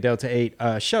did take a Delta 8.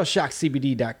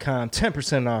 ShellShockCBD.com.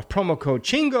 10% off. Promo code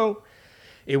CHINGO.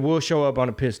 It will show up on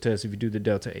a piss test if you do the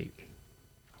Delta 8.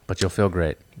 But you'll feel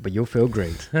great. But you'll feel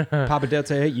great. Pop a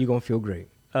Delta 8, you're going to feel great.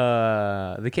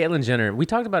 The Caitlyn Jenner, we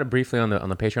talked about it briefly on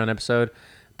the Patreon episode,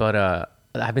 but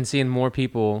I've been seeing more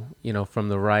people, from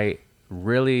the right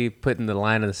really putting the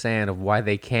line in the sand of why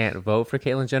they can't vote for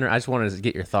Caitlyn Jenner. I just wanted to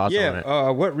get your thoughts on it. Yeah,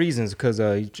 what reasons? Because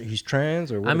he's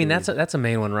trans or what? I mean, that's a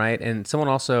main one, right? And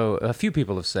a few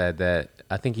people have said that,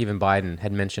 I think even Biden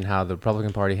had mentioned how the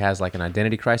Republican Party has like an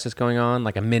identity crisis going on,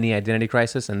 like a mini identity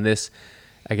crisis, and this,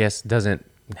 I guess, doesn't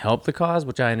help the cause,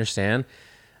 which I understand.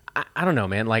 I don't know,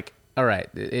 man. Like, all right,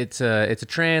 it's a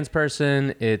trans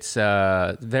person. It's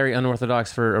very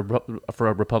unorthodox for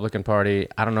a Republican Party.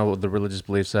 I don't know the religious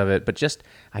beliefs of it, but just,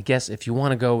 I guess, if you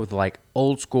want to go with like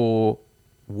old school,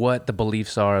 what the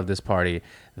beliefs are of this party,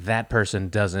 that person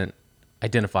doesn't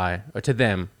identify, or to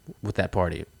them, with that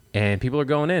party, and people are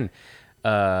going in.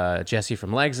 Jesse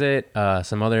from Legit,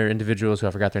 some other individuals who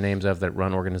I forgot their names of that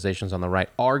run organizations on the right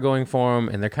are going for him,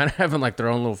 and they're kind of having like their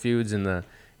own little feuds on the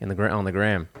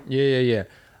gram. Yeah.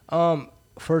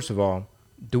 First of all,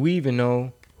 do we even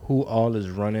know who all is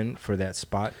running for that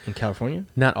spot in California?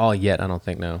 Not all yet, I don't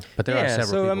think, no. But there are several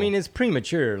people. So, I mean, it's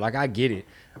premature. Like, I get it.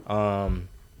 I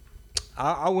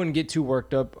wouldn't get too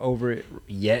worked up over it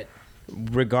yet,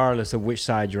 regardless of which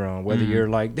side you're on. Whether you're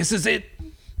like, this is it.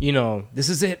 This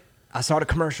is it. I saw the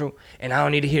commercial, and I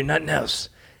don't need to hear nothing else.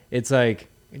 It's like,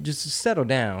 just settle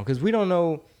down, because we don't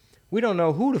know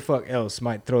who the fuck else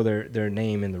might throw their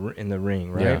name in the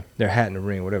ring, right? Yeah. Their hat in the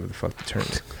ring, whatever the fuck the term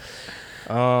is.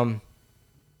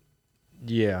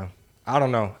 Yeah, I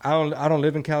don't know. I don't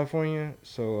live in California,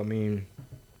 so I mean,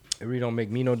 it really don't make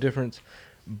me no difference.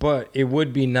 But it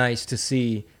would be nice to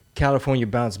see California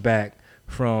bounce back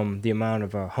from the amount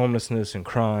of homelessness and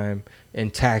crime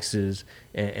and taxes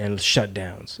and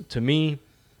shutdowns. To me,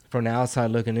 from the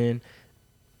outside looking in,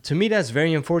 to me that's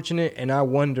very unfortunate, and I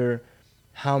wonder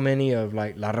how many of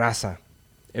like La Raza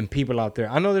and people out there.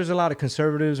 I know there's a lot of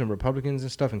conservatives and Republicans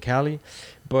and stuff in Cali,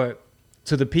 but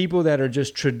to the people that are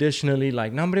just traditionally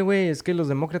like, no, hombre, wey, es que los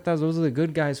demócratas, those are the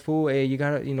good guys, fool. Hey, you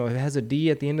gotta, it has a D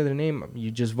at the end of their name.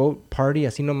 You just vote party,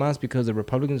 así nomás, because the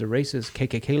Republicans are racist,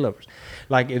 KKK lovers.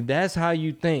 Like, if that's how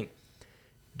you think,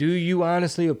 do you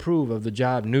honestly approve of the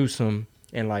job Newsom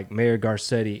and like Mayor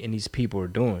Garcetti and these people are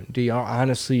doing? Do y'all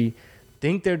honestly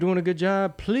think they're doing a good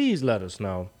job? Please let us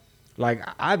know. Like,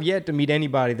 I've yet to meet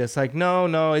anybody that's like,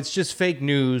 no, it's just fake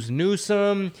news.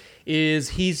 Newsom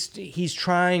he's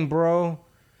trying, bro.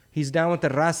 He's down with the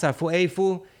raza. Fool, hey,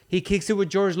 fool. He kicks it with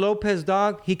George Lopez,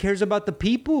 dog. He cares about the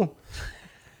people.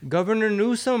 Governor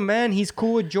Newsom, man, he's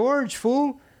cool with George,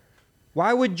 fool.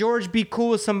 Why would George be cool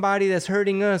with somebody that's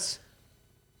hurting us?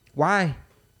 Why?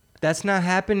 That's not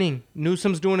happening.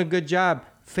 Newsom's doing a good job.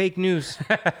 Fake news.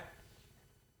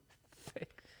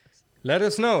 Let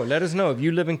us know. If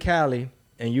you live in Cali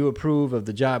and you approve of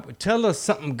the job, tell us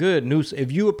something good, Newsom.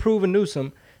 If you approve of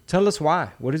Newsom, tell us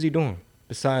why. What is he doing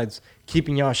besides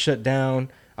keeping y'all shut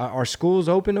down? Are schools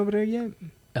open over there yet?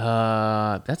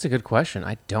 That's a good question.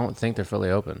 I don't think they're fully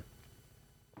open.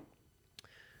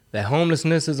 That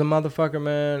homelessness is a motherfucker,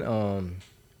 man.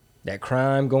 That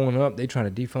crime going up. They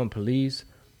trying to defund police.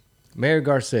 Mayor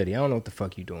Garcetti, I don't know what the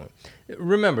fuck you doing.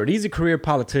 Remember, these are career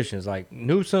politicians. Like,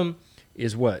 Newsom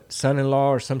is what, son-in-law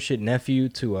or some shit, nephew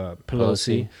to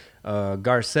Pelosi.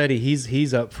 Garcetti,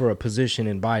 he's up for a position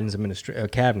in Biden's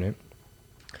cabinet.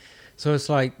 So it's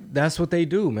like, that's what they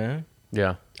do, man.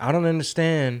 Yeah. I don't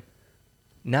understand.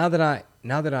 Now that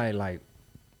I like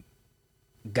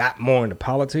got more into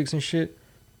politics and shit,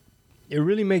 it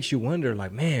really makes you wonder,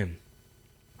 like, man,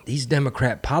 these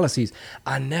Democrat policies,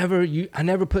 I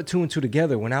never put two and two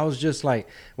together when I was just like,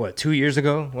 2 years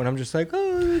ago, when I'm just like,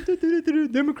 oh,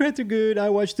 Democrats are good. I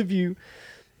watched The View.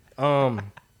 I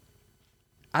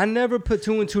never put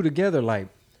two and two together. Like,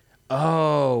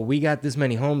 oh, we got this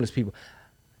many homeless people.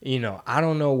 I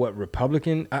don't know what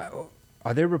Republican.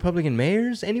 Are there Republican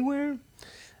mayors anywhere?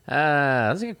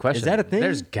 That's a good question. Is that a thing?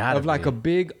 There's gotta of like be. a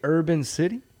big urban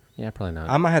city. Yeah, probably not.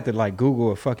 I might have to like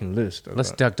Google a fucking list.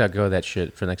 Let's DuckDuckGo that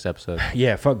shit for next episode.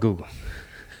 Yeah, fuck Google.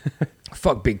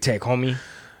 Fuck big tech, homie.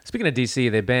 Speaking of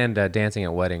DC, they banned dancing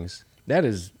at weddings. That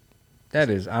is. I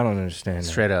don't understand.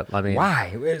 Straight that. up. I mean,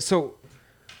 why? So,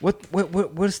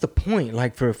 what's the point?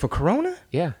 Like for Corona?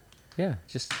 Yeah,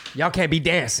 just Y'all can't be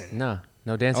dancing. no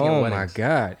dancing at Oh weddings. my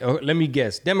God. Oh, let me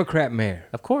guess. Democrat mayor.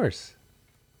 Of course.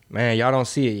 Man, y'all don't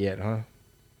see it yet, huh?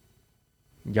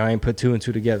 Y'all ain't put two and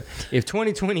two together. If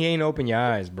 2020 ain't open your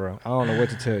eyes, bro, I don't know what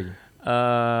to tell you.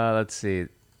 Let's see.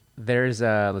 There's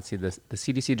the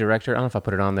CDC director. I don't know if I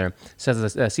put it on there.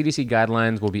 Says the CDC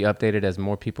guidelines will be updated as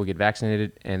more people get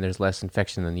vaccinated and there's less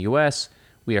infection in the U.S.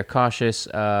 We are cautious.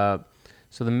 So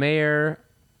the mayor,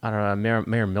 I don't know,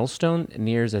 Mayor Millstone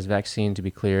nears as vaccine to be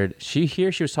cleared. She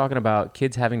was talking about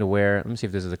kids having to wear. Let me see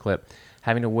if this is a clip.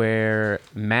 Having to wear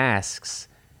masks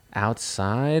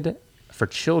outside for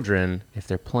children if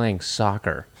they're playing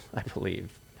soccer, I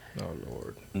believe. Oh,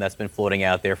 Lord. And that's been floating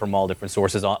out there from all different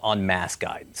sources on mask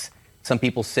guidance. Some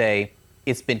people say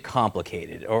it's been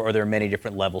complicated or there are many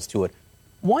different levels to it.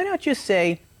 Why not just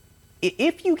say,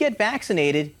 if you get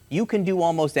vaccinated, you can do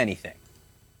almost anything?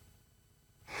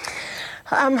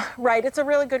 Right. It's a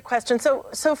really good question.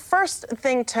 So first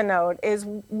thing to note is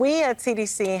we at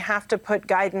CDC have to put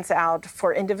guidance out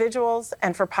for individuals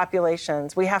and for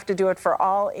populations. We have to do it for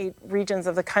all 8 regions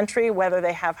of the country, whether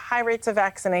they have high rates of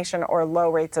vaccination or low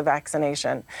rates of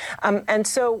vaccination. And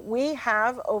so we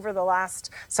have, over the last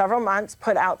several months,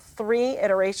 put out 3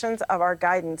 iterations of our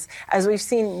guidance as we've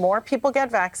seen more people get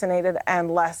vaccinated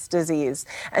and less disease.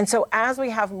 And so as we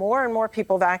have more and more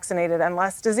people vaccinated and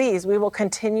less disease, we will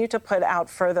continue to put out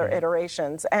further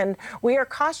iterations. And we are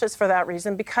cautious for that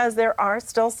reason because there are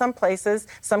still some places,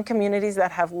 some communities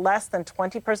that have less than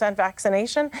 20%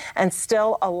 vaccination and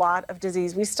still a lot of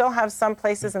disease. We still have some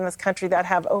places in this country that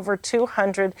have over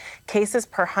 200 cases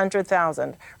per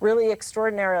 100,000, really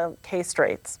extraordinary case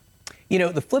rates. You know,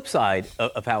 the flip side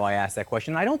of how I asked that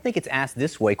question, I don't think it's asked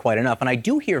this way quite enough. And I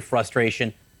do hear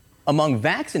frustration among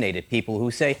vaccinated people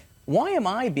who say, why am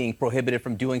I being prohibited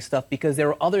from doing stuff because there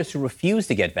are others who refuse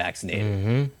to get vaccinated?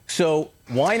 Mm-hmm. So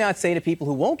why not say to people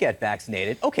who won't get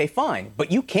vaccinated, okay, fine,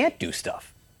 but you can't do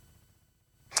stuff?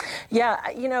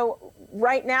 Yeah, you know,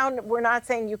 right now we're not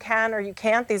saying you can or you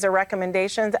can't. These are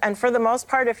recommendations. And for the most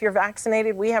part, if you're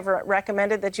vaccinated, we have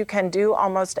recommended that you can do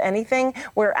almost anything.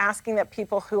 We're asking that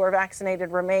people who are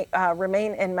vaccinated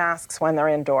remain in masks when they're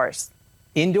indoors.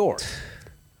 Indoors?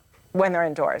 When they're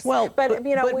indoors. Well, but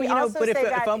you know, we also say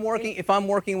that if I'm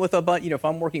working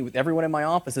with everyone in my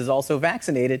office is also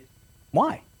vaccinated,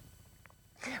 why?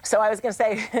 So I was going to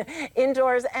say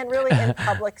indoors and really in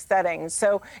public settings.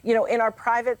 So, you know, in our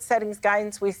private settings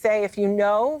guidance, we say if you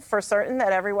know for certain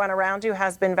that everyone around you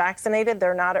has been vaccinated,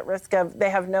 they're not at risk of, they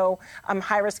have no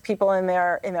high-risk people in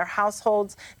their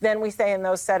households, then we say in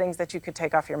those settings that you could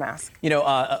take off your mask. You know,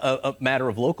 a matter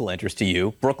of local interest to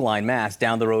you, Brookline, Mass.,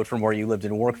 down the road from where you lived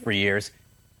and worked for years,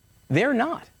 they're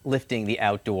not lifting the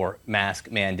outdoor mask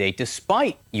mandate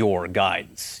despite your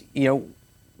guidance. You know,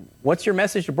 what's your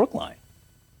message to Brookline?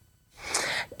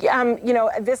 You know,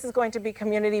 this is going to be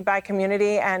community by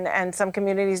community, and some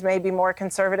communities may be more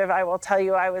conservative. I will tell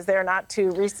you, I was there not.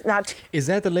 Is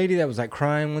that the lady that was like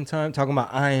crying one time, talking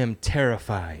about I am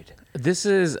terrified? This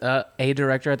is a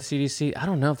director at the CDC. I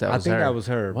don't know if that was her. I think that was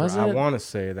her. Was I it? want to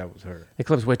say that was her. The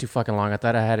clip's way too fucking long. I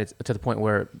thought I had it to the point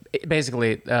where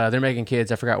basically they're making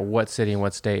kids, I forgot what city and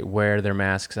what state, wear their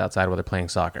masks outside while they're playing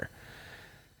soccer.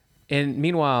 And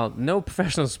meanwhile, no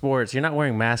professional sports. You're not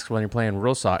wearing masks when you're playing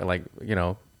real soccer, like, you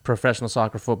know, professional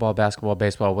soccer, football, basketball,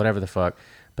 baseball, whatever the fuck.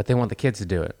 But they want the kids to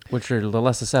do it, which are a little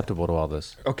less susceptible to all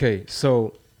this. Okay,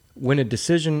 so when a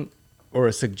decision or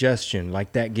a suggestion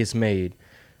like that gets made,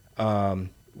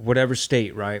 whatever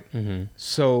state, right? Mm-hmm.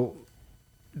 So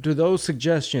do those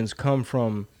suggestions come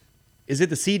from, is it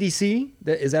the CDC?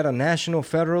 Is that a national,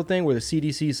 federal thing where the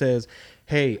CDC says,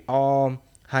 hey, all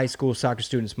high school soccer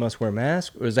students must wear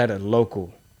masks? Or is that a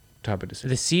local type of decision?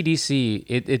 The CDC,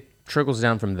 it trickles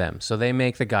down from them. So they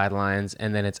make the guidelines,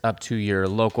 and then it's up to your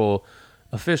local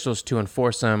officials to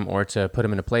enforce them or to put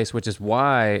them into place, which is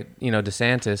why, you know,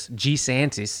 DeSantis,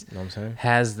 you know what I'm saying?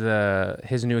 Has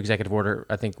his new executive order,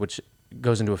 I think, which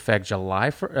goes into effect June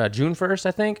 1st,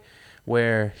 I think,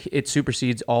 where it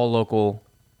supersedes all local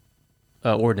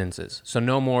ordinances. So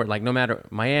no more, like, no matter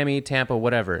Miami, Tampa,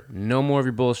 whatever, no more of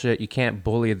your bullshit. You can't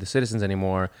bully the citizens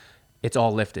anymore. It's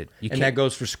all lifted. And that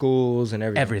goes for schools and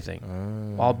everything?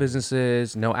 Everything. All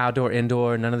businesses, no outdoor,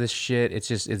 indoor, none of this shit.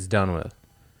 It's done with.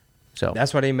 So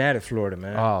That's why they mad at Florida,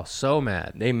 man. oh, so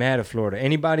mad. They mad at Florida.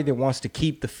 Anybody that wants to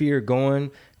keep the fear going,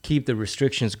 keep the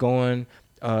restrictions going,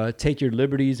 take your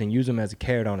liberties and use them as a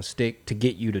carrot on a stick to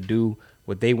get you to do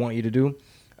what they want you to do.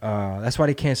 That's why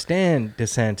they can't stand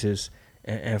DeSantis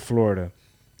and Florida.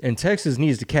 And Texas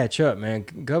needs to catch up, man.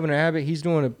 Governor Abbott, he's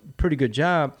doing a pretty good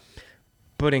job.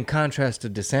 But in contrast to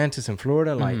DeSantis and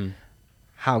Florida, like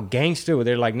how gangster,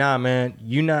 they're like, nah, man,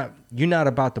 you're not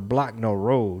about to block no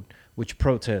road with your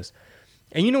protest.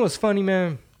 And you know what's funny,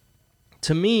 man?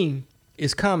 To me,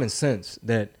 it's common sense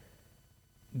that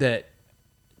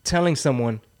telling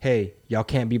someone, hey, y'all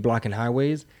can't be blocking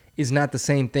highways is not the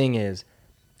same thing as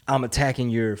I'm attacking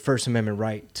your First Amendment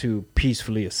right to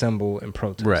peacefully assemble and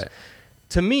protest. Right.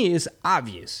 To me, it's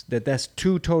obvious that that's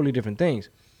two totally different things.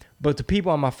 But the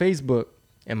people on my Facebook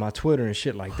and my Twitter and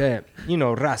shit like that, you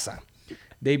know, raza,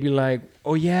 they be like,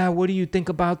 oh yeah, what do you think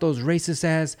about those racist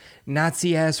ass,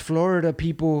 Nazi ass Florida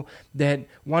people that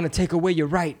want to take away your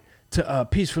right to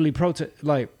peacefully protest?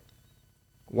 Like,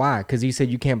 why? Because he said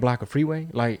you can't block a freeway?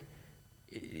 Like,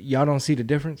 y'all don't see the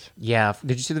difference? Yeah.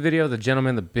 Did you see the video of the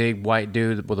gentleman, the big white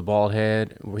dude with a bald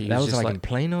head? Where he That was just like in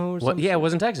Plano or Well, something? yeah, it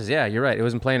was in Texas. Yeah, you're right. It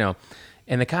was in Plano.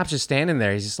 And the cop's just standing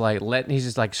there. He's just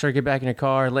like, sir, get back in your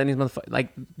car. Letting these motherfuckers, like,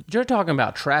 you're talking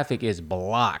about traffic is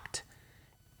blocked.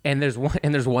 And there's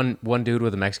one dude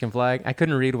with a Mexican flag. I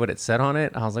couldn't read what it said on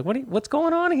it. I was like, what's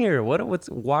going on here?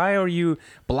 Why are you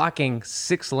blocking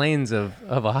 6 lanes of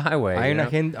a highway? Hay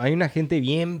una gente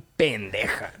bien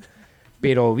pendeja,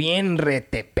 pero bien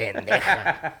rete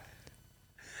pendeja.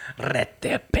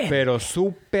 Pero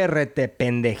super rete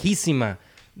pendejísima.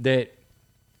 That,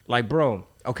 like, bro,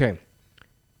 okay,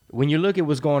 when you look at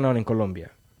what's going on in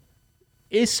Colombia,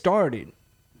 it started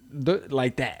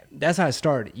like that. That's how it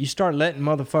started. You start letting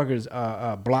motherfuckers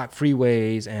block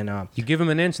freeways and You give them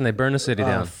an inch and they burn the city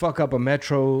down. fuck up a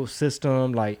metro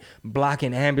system, like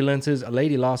blocking ambulances. A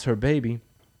lady lost her baby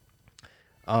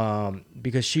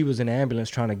because she was in an ambulance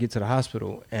trying to get to the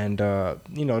hospital, and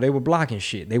they were blocking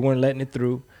shit. They weren't letting it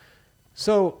through.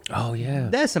 So Oh, yeah.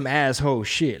 that's some asshole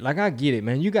shit. Like, I get it,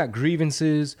 man. You got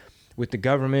grievances with the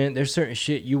government. There's certain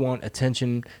shit you want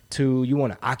attention to. You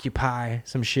want to occupy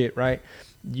some shit, right?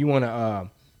 You want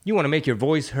to make your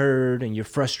voice heard, and you're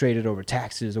frustrated over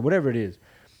taxes or whatever it is.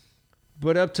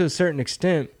 But up to a certain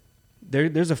extent,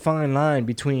 there's a fine line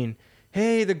between,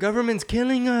 hey, the government's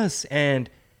killing us, and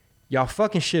y'all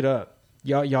fucking shit up.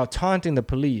 Y'all taunting the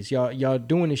police. Y'all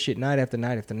doing this shit night after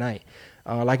night after night.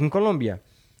 Like in Colombia,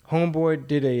 homeboy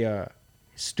did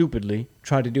stupidly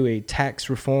tried to do a tax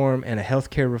reform and a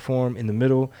healthcare reform in the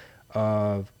middle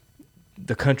of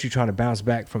the country trying to bounce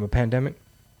back from a pandemic.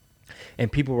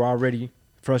 And people were already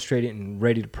frustrated and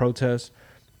ready to protest.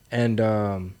 And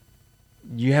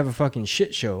you have a fucking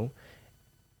shit show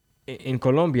in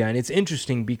Colombia. And it's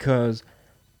interesting because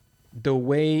the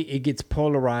way it gets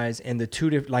polarized and the two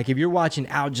different, like if you're watching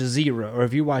Al Jazeera or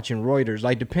if you're watching Reuters,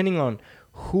 like depending on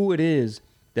who it is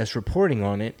that's reporting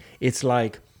on it, it's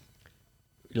like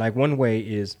one way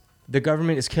is the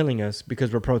government is killing us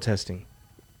because we're protesting.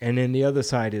 And then the other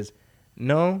side is,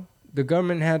 no, the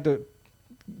government had to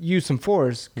use some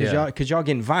force because y'all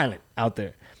getting violent out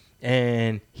there.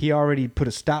 And he already put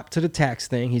a stop to the tax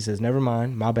thing. He says, never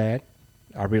mind, my bad.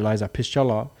 I realize I pissed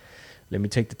y'all off. Let me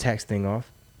take the tax thing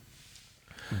off.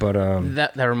 But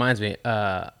that reminds me.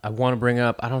 I want to bring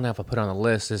up. I don't know if I put it on the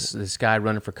list. This guy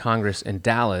running for Congress in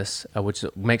Dallas, which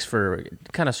makes for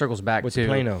kind of circles back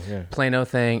to Plano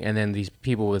thing, and then these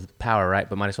people with power, right?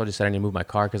 But might as well just said I need to move my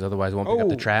car because otherwise it won't pick up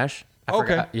the trash. I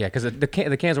forgot. Yeah, because the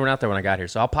cans weren't out there when I got here,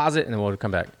 so I'll pause it and then we'll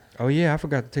come back. Oh yeah, I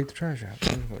forgot to take the trash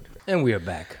out. And we are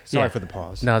back. Sorry for the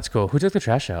pause. No, it's cool. Who took the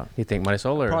trash out? You think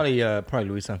Marisol or probably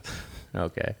Luisa?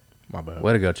 Okay. My bad.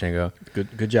 Way to go, Chingo.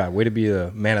 Good job. Way to be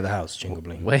the man of the house, Chingo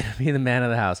Bling. Way to be the man of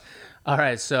the house. All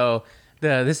right, so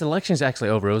this election is actually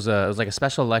over. It was like a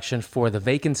special election for the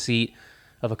vacant seat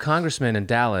of a congressman in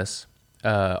Dallas,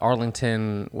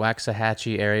 Arlington,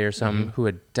 Waxahachie area or something, who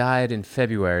had died in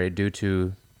February due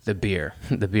to the beer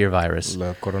virus.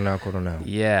 Coronel.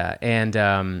 Yeah,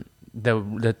 and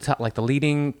the top, like the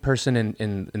leading person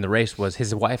in the race was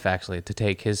his wife, actually, to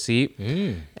take his seat.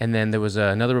 And then there was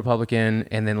another Republican,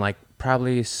 and then like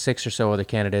probably 6 or so other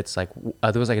candidates. Like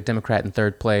there was like a Democrat in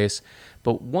third place,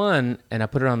 but one, and I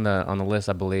put it on the list,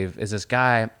 I believe, is this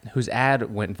guy whose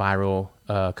ad went viral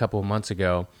a couple of weeks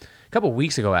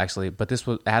ago actually. But this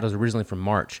ad was originally from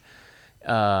March,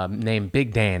 named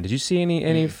Big Dan. Did you see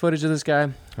any footage of this guy?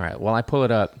 All right, while I pull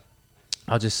it up,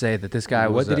 I'll just say that this guy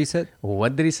was... What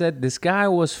did he say? This guy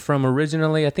was from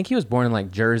originally, I think he was born in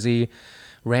like Jersey,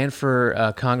 ran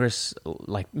for Congress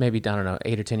like maybe, I don't know,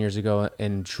 8 or 10 years ago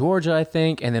in Georgia, I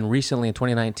think, and then recently in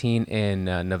 2019 in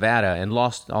Nevada, and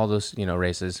lost all those,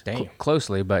 races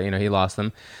closely, but, he lost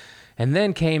them. And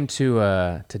then came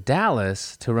to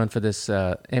Dallas to run for this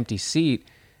empty seat.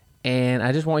 And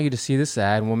I just want you to see this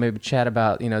ad, and we'll maybe chat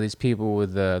about, these people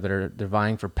with they're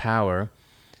vying for power,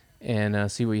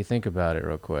 and see what you think about it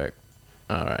real quick.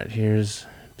 All right, here's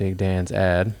Big Dan's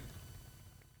ad.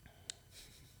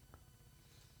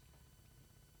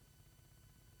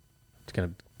 It's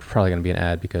probably gonna be an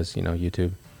ad because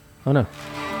YouTube. Oh no.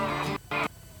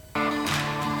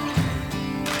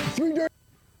 3 dirty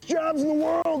jobs in the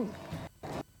world: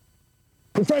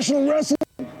 professional wrestling,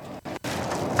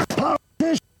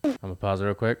 politician. I'm gonna pause it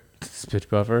real quick. Pitch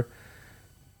buffer.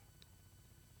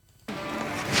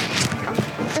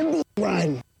 And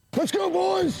riding. Let's go,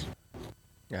 boys.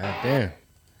 God damn.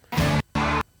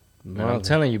 Man, I'm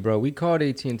telling you, bro. We called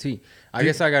AT&T. I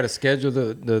guess I gotta schedule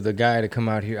the guy to come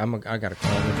out here. I gotta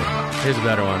call him. Here's a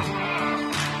better one.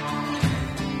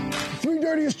 3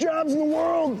 dirtiest jobs in the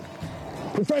world: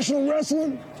 professional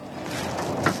wrestling,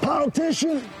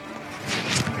 politician,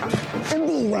 and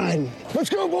bull riding.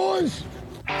 Let's go, boys.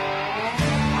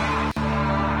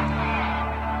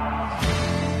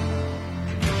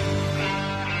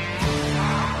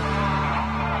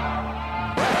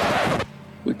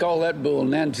 We call that bull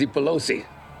Nancy Pelosi.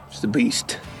 It's the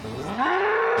beast.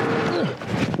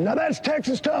 Now that's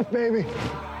Texas tough, baby.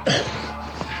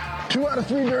 2 out of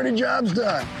 3 dirty jobs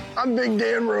done. I'm Big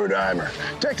Dan Rodeheimer.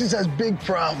 Texas has big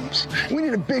problems. We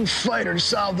need a big fighter to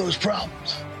solve those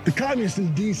problems. The communists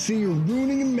in D.C. are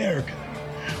ruining America.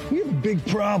 We have a big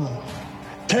problem.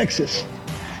 Texas,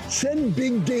 send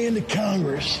Big Dan to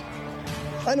Congress.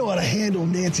 I know how to handle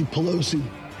Nancy Pelosi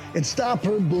and stop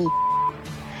her bull.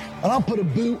 And I'll put a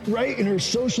boot right in her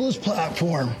socialist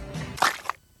platform.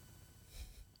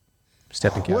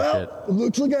 Stepping couch Well, shit. it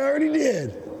looks like I already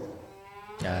did.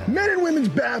 Men and women's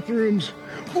bathrooms,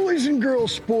 boys and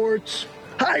girls sports,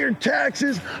 higher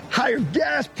taxes, higher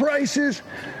gas prices.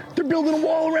 They're building a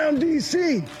wall around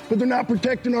D.C., but they're not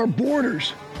protecting our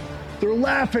borders. They're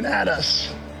laughing at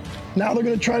us. Now they're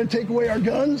going to try to take away our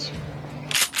guns?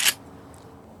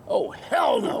 Oh,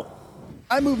 hell no.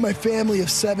 I moved my family of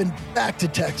 7 back to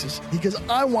Texas because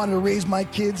I wanted to raise my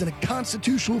kids in a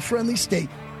constitutional-friendly state.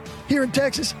 Here in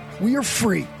Texas, we are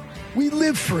free. We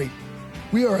live free.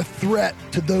 We are a threat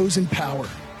to those in power.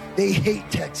 They hate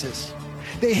Texas.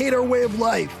 They hate our way of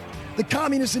life. The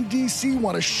communists in D.C.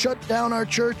 want to shut down our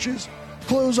churches,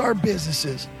 close our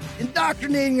businesses,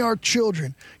 indoctrinating our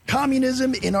children,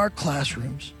 communism in our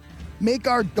classrooms, make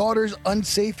our daughters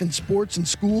unsafe in sports and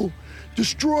school,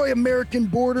 destroy American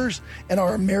borders and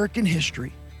our American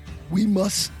history. We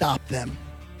must stop them.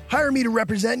 Hire me to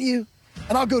represent you,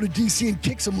 and I'll go to D.C. and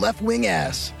kick some left-wing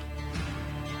ass.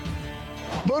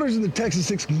 Voters in the Texas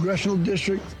 6th Congressional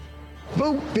District,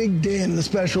 vote Big Dan in the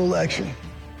special election.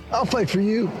 I'll fight for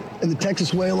you and the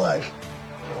Texas way of life.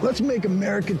 Let's make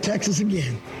America Texas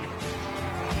again.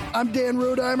 I'm Dan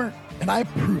Rodeheimer, and I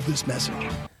approve this message.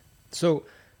 So,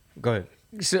 go ahead.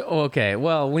 So, okay,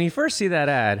 well, when you first see that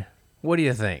ad, what do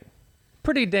you think?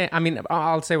 Pretty damn. I mean,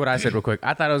 I'll say what I said real quick.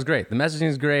 I thought it was great. The messaging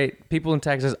is great. People in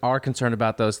Texas are concerned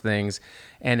about those things,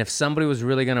 and if somebody was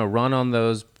really going to run on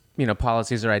those,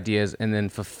 policies or ideas, and then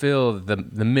fulfill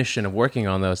the mission of working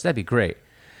on those, that'd be great.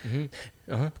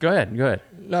 Mm-hmm. Uh-huh. Go ahead.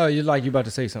 No, you about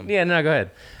to say something. Yeah, no, go ahead.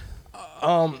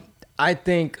 I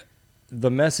think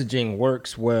the messaging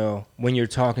works well when you're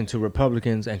talking to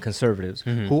Republicans and conservatives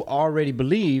who already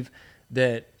believe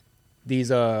that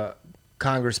these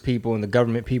Congress people and the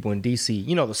government people in D.C.,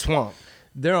 the swamp,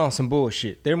 they're on some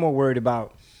bullshit. They're more worried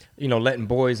about, letting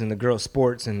boys in the girls'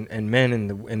 sports and men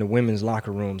in the women's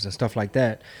locker rooms and stuff like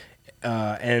that,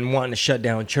 and wanting to shut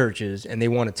down churches, and they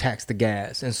want to tax the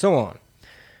gas and so on.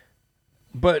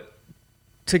 But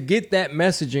to get that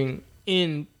messaging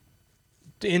in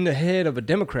the head of a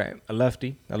Democrat, a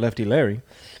lefty Larry,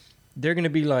 they're going to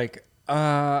be like,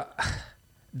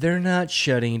 they're not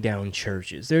shutting down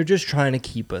churches. They're just trying to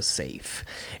keep us safe.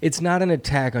 It's not an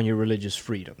attack on your religious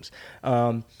freedoms.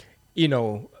 Boys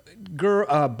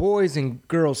and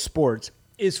girls sports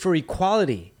is for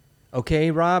equality.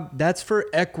 Okay, Rob, that's for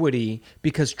equity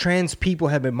because trans people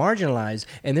have been marginalized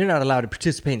and they're not allowed to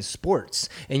participate in sports.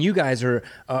 And you guys are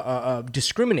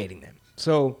discriminating them.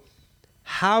 So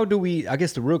how do we, I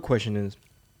guess the real question is,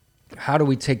 how do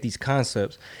we take these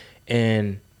concepts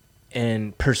and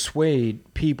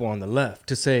persuade people on the left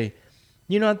to say,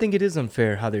 I think it is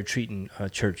unfair how they're treating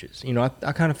churches.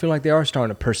 I kind of feel like they are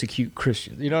starting to persecute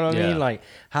Christians. You know what I mean? Like,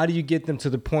 how do you get them to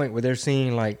the point where they're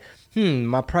seeing like,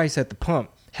 my price at the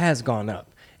pump has gone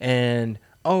up and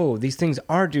oh, these things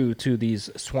are due to these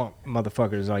swamp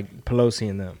motherfuckers like Pelosi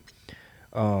and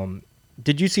them.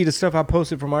 Did you see the stuff I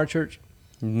posted from our church?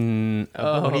 When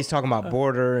he's talking about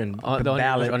border and the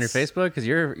ballots on your Facebook, because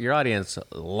your audience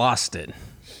lost it.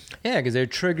 Yeah, because they're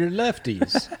triggered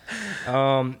lefties.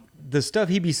 The stuff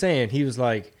he be saying, he was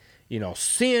like,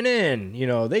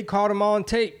 CNN, they caught him on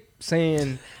tape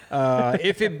saying,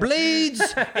 if it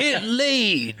bleeds, it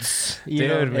leads.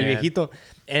 Man.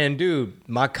 And dude,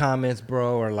 my comments,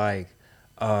 bro, are like,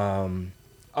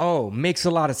 makes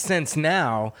a lot of sense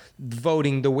now,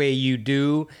 voting the way you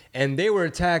do. And they were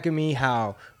attacking me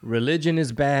how religion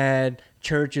is bad,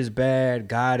 church is bad,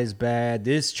 God is bad,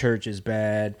 this church is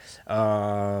bad.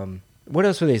 What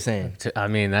else were they saying? I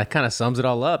mean, that kind of sums it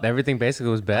all up. Everything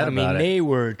basically was bad about it. They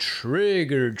were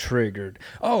triggered.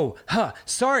 Oh,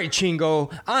 sorry,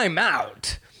 Chingo, I'm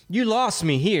out. You lost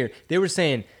me here. They were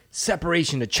saying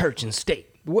separation of church and state.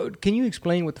 Can you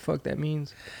explain what the fuck that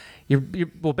means?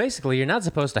 Well, basically, you're not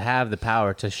supposed to have the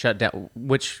power to shut down,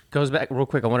 which goes back real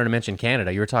quick. I wanted to mention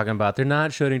Canada. You were talking about they're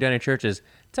not shutting down your churches.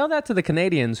 Tell that to the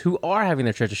Canadians who are having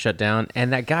their churches shut down.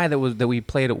 And that guy that we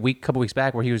played a couple weeks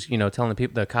back where he was, telling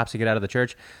the cops to get out of the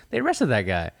church, they arrested that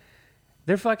guy.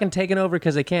 They're fucking taking over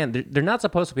because they can. They're not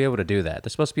supposed to be able to do that.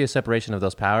 There's supposed to be a separation of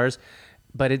those powers.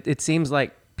 But it seems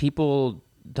like people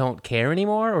don't care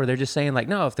anymore, or they're just saying like,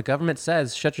 no, if the government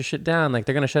says shut your shit down, like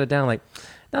they're going to shut it down. Like,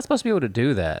 not supposed to be able to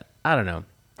do that. I don't know.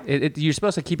 You're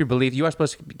supposed to keep your belief. You are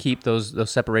supposed to keep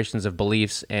those separations of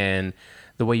beliefs, and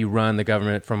the way you run the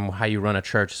government from how you run a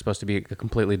church is supposed to be a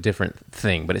completely different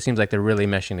thing. But it seems like they're really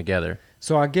meshing together.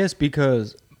 So I guess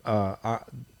because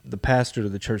the pastor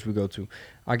of the church we go to,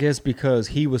 I guess because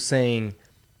he was saying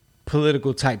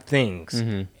political type things,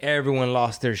 everyone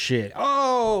lost their shit.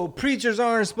 Oh, preachers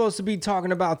aren't supposed to be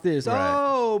talking about this. Right.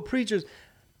 Oh, preachers.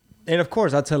 And of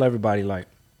course, I tell everybody, like,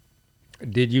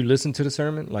 did you listen to the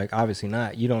sermon? Like, obviously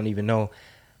not. You don't even know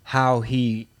how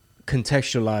he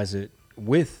contextualized it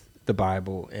with the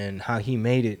Bible and how he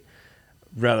made it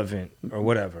relevant or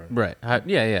whatever. Right.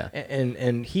 Yeah.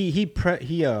 And he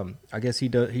prefaces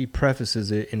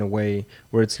it in a way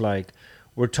where it's like,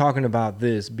 we're talking about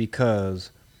this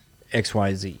because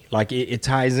XYZ. Like it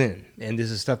ties in. And this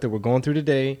is stuff that we're going through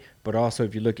today, but also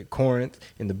if you look at Corinth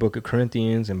in the book of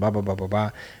Corinthians and blah, blah, blah, blah,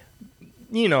 blah,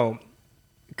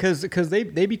 because they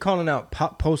be calling out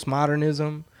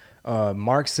postmodernism,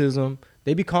 Marxism.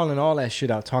 They be calling all that shit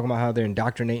out, talking about how they're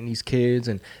indoctrinating these kids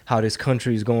and how this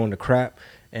country is going to crap,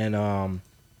 and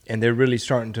they're really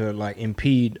starting to like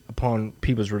impede upon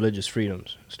people's religious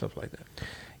freedoms, stuff like that.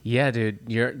 Yeah, dude,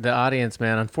 you're the audience,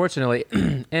 man. Unfortunately,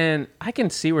 and I can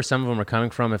see where some of them are coming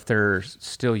from if they're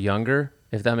still younger,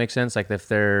 if that makes sense. Like if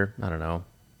they're, I don't know,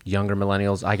 younger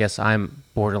millennials. I guess I'm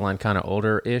borderline kind of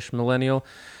older-ish millennial.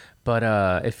 But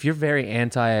if you're very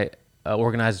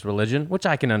anti-organized religion, which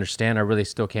I can understand, I really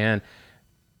still can,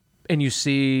 and you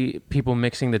see people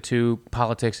mixing the two,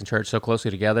 politics and church, so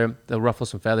closely together, they'll ruffle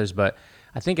some feathers. But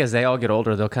I think as they all get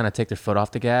older, they'll kind of take their foot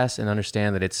off the gas and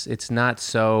understand that it's not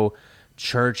so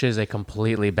church is a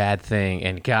completely bad thing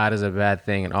and God is a bad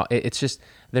thing. And all, it's just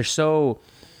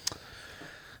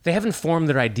they haven't formed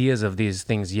their ideas of these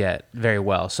things yet very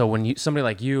well. So when somebody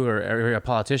like you or a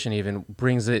politician even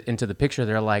brings it into the picture,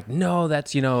 they're like, no,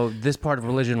 that's, this part of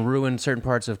religion ruined certain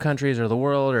parts of countries or the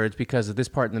world, or it's because of this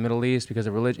part in the Middle East because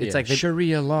of religion. It's like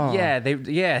Sharia law. Yeah,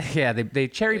 they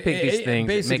cherry pick these things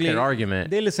and make their argument.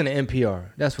 They listen to NPR.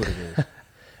 That's what it is.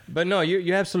 But no,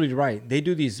 you're absolutely right. They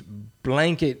do these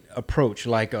blanket approach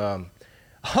like, oh,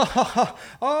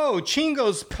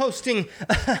 Chingo's posting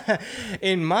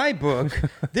in my book,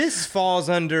 this falls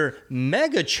under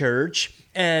mega church,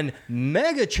 and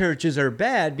mega churches are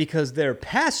bad because their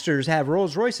pastors have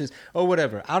Rolls Royces or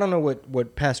whatever. I don't know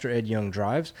what Pastor Ed Young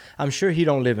drives. I'm sure he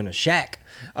don't live in a shack.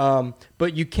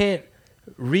 But you can't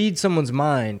read someone's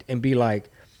mind and be like,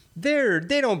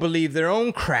 they don't believe their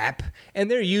own crap, and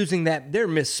they're using that, they're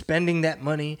misspending that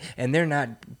money, and they're not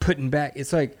putting back.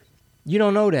 It's like, you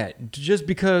don't know that. Just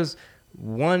because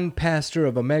one pastor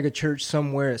of a mega church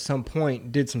somewhere at some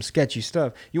point did some sketchy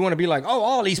stuff, you want to be like, oh,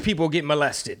 all these people get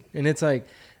molested. And it's like,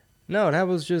 no, that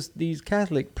was just these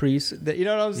Catholic priests. That, you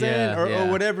know what I'm saying? Or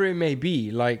whatever it may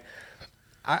be. Like,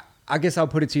 I guess I'll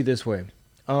put it to you this way.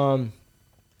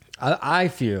 I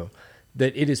feel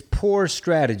that it is poor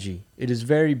strategy. It is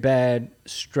very bad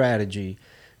strategy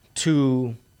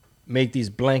to make these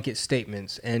blanket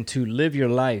statements and to live your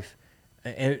life.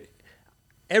 And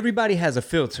everybody has a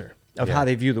filter of how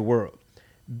they view the world.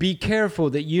 Be careful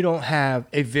that you don't have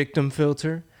a victim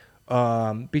filter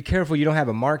Be careful you don't have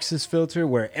a Marxist filter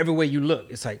where everywhere you look,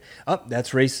 it's like, oh, that's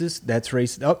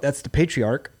racist, oh, that's the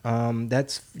patriarch,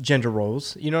 that's gender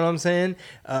roles. You know what I'm saying?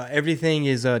 Everything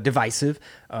is divisive.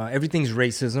 Everything's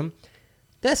racism.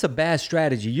 That's a bad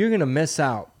strategy. You're going to miss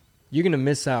out. You're going to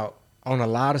miss out on a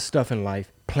lot of stuff in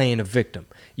life playing a victim.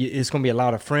 It's going to be a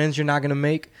lot of friends you're not going to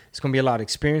make. It's going to be a lot of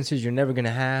experiences you're never going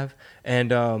to have.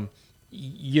 And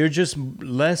you're just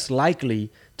less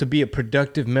likely to be a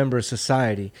productive member of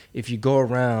society if you go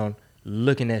around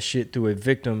looking at shit through a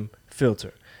victim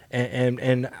filter.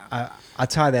 And I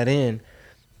tie that in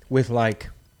with, like,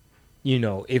 you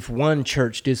know, if one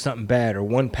church did something bad or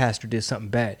one pastor did something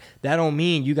bad, that don't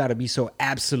mean you got to be so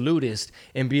absolutist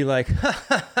and be like,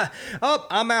 oh,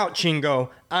 I'm out, Chingo.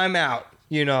 I'm out.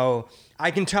 You know, I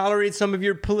can tolerate some of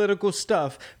your political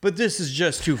stuff, but this is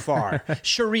just too far.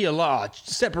 Sharia law,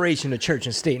 separation of church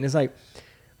and state. And it's like,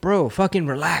 bro, fucking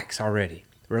relax already.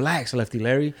 Relax, Lefty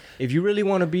Larry. If you really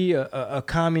want to be a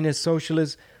communist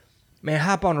socialist, man,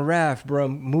 hop on a raft, bro.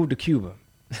 Move to Cuba.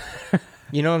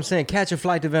 You know what I'm saying? Catch a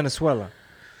flight to Venezuela.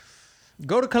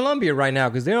 Go to Colombia right now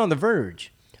because they're on the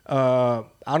verge. I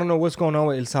don't know what's going on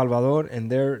with El Salvador,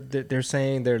 and they're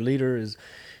saying their leader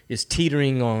is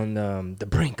teetering on the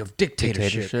brink of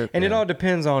dictatorship. And it all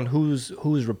depends on who's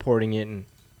reporting it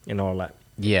and all that.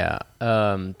 Yeah.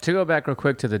 To go back real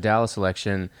quick to the Dallas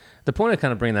election, the point of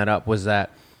kind of bringing that up was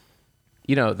that,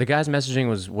 you know, the guy's messaging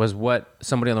was what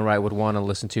somebody on the right would want to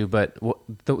listen to, but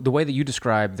the way that you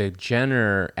described the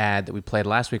Jenner ad that we played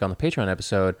last week on the Patreon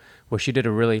episode, where she did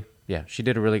a really, I had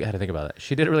to think about that.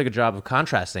 She did a really good job of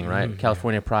contrasting, right? Mm-hmm.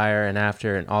 California prior and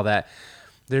after and all that.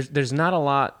 There's not a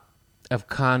lot of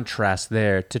contrast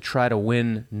there to try to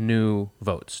win new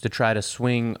votes, to try to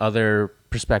swing other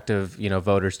prospective, you know,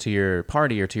 voters to your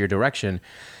party or to your direction.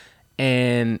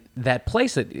 And that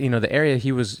place that, you know, the area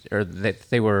he was, or that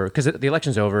they were, because the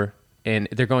election's over and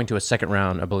they're going to a second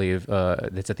round, I believe,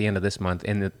 that's at the end of this month.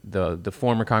 And the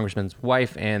former congressman's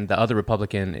wife and the other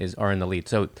Republican are in the lead.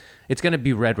 So it's going to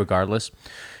be red regardless.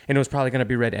 And it was probably going to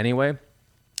be red anyway,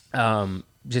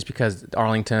 just because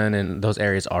Arlington and those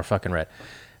areas are fucking red.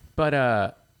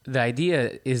 But the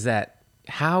idea is that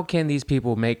how can these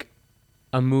people make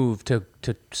a move to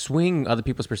swing other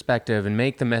people's perspective and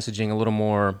make the messaging a little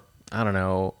more, I don't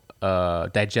know,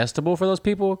 digestible for those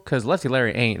people? Because Lefty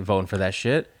Larry ain't voting for that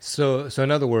shit. So in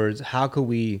other words, how could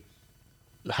we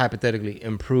hypothetically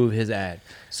improve his ad?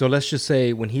 So let's just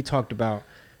say when he talked about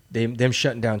them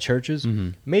shutting down churches,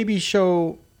 mm-hmm. maybe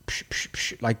show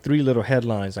like 3 little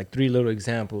headlines, like 3 little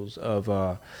examples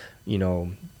of, you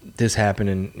know, this happened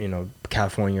in, you know,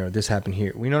 California, or this happened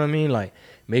here. You know what I mean? Like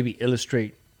maybe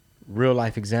illustrate real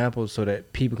life examples so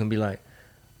that people can be like,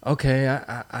 okay,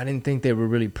 I didn't think they were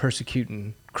really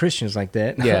persecuting Christians like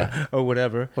that. Yeah. Or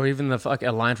whatever. Or even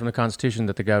a line from the Constitution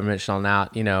that the government shall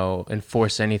not, you know,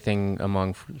 enforce anything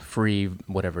among free,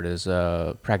 whatever it is,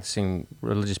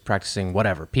 religious practicing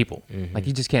whatever people. Mm-hmm. Like,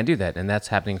 you just can't do that. And that's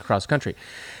happening across the country.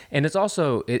 And it's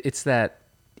also, it's that,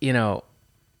 you know,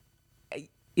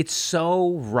 it's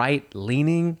so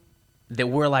right-leaning that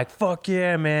we're like, fuck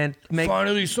yeah, man.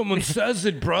 Finally someone says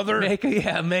it, brother.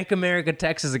 Make America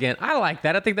Texas again. I like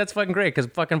that. I think that's fucking great because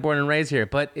fucking born and raised here.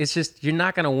 But it's just, you're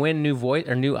not going to win new voice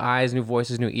or new eyes, new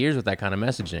voices, new ears with that kind of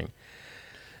messaging.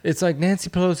 It's like Nancy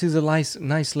Pelosi's a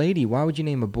nice lady. Why would you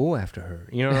name a bull after her?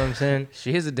 You know what I'm saying?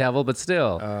 She is a devil, but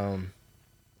still.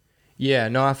 Yeah,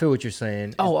 no, I feel what you're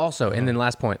saying. Oh, also, and then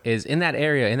last point is in that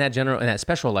area, in that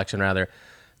special election rather,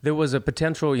 there was a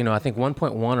potential, you know, I think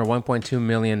 1.1 or 1.2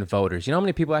 million voters. You know how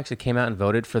many people actually came out and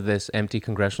voted for this empty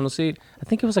congressional seat? I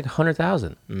think it was like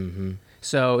 100,000. Mm-hmm.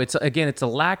 So it's a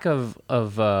lack of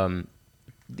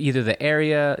either the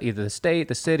area, either the state,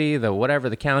 the city, the whatever,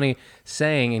 the county,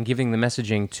 saying and giving the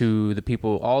messaging to the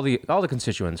people, all the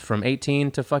constituents from 18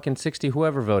 to fucking 60,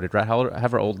 whoever voted, right?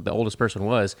 However old the oldest person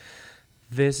was.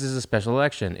 This is a special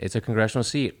election. It's a congressional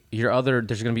seat. There's going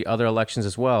to be other elections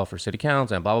as well for city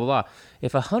council and blah, blah, blah.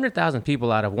 If 100,000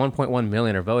 people out of 1.1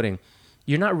 million are voting,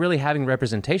 you're not really having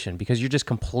representation because you're just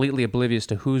completely oblivious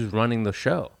to who's running the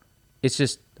show. It's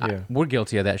just, we're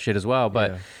guilty of that shit as well.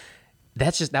 But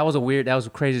that was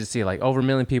crazy to see. Like over 1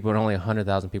 million people and only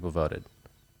 100,000 people voted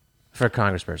for a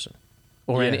congressperson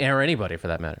or anybody for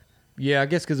that matter. Yeah, I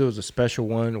guess because it was a special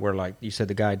one where, like you said,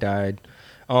 the guy died.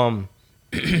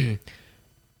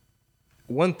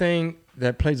 One thing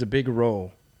that plays a big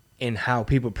role in how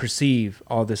people perceive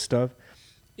all this stuff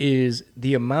is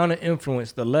the amount of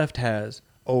influence the left has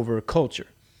over culture.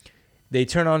 They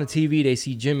turn on the TV, they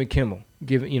see Jimmy Kimmel,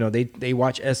 they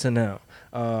watch SNL.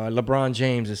 LeBron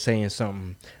James is saying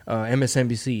something.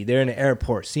 MSNBC, they're in the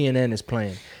airport, CNN is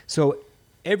playing. So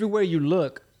everywhere you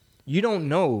look, you don't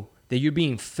know that you're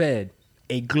being fed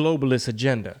a globalist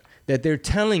agenda. That they're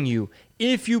telling you,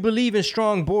 if you believe in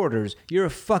strong borders, you're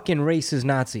a fucking racist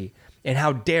Nazi. And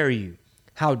how dare you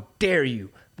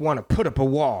want to put up a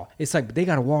wall? It's like, but they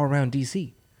got a wall around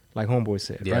D.C., like Homeboy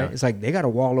said, Yeah. right? It's like they got a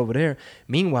wall over there.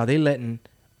 Meanwhile, they letting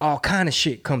all kind of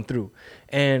shit come through.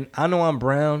 And I know I'm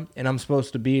brown, and I'm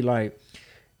supposed to be like,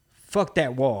 fuck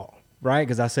that wall, right?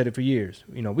 Because I said it for years.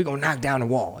 We're going to knock down the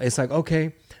wall. It's like,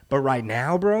 okay. But right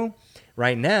now, bro,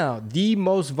 the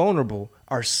most vulnerable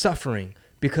are suffering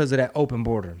because of that open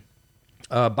border.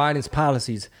 Biden's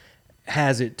policies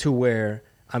has it to where,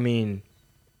 I mean,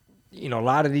 a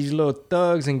lot of these little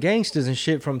thugs and gangsters and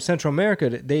shit from Central America,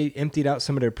 they emptied out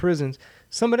some of their prisons.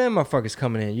 Some of them motherfuckers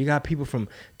coming in. You got people from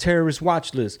terrorist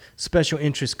watch lists, special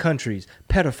interest countries,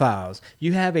 pedophiles.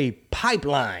 You have a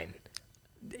pipeline.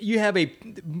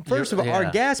 First of all,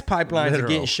 our gas pipelines are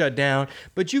getting shut down,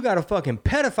 but you got a fucking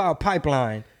pedophile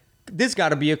pipeline. This got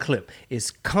to be a clip.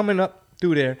 It's coming up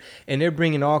through there, and they're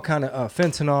bringing all kind of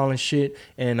fentanyl and shit,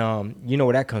 and you know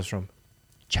where that comes from?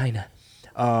 China.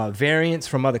 Variants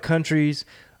from other countries.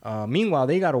 Meanwhile,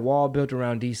 they got a wall built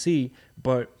around D.C.,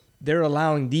 but they're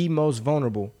allowing the most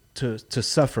vulnerable to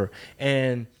suffer,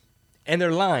 and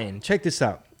they're lying. Check this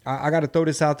out. I got to throw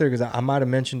this out there because I might have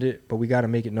mentioned it, but we got to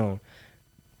make it known.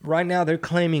 Right now, they're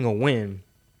claiming a win,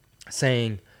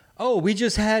 saying, oh, we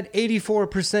just had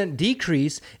 84%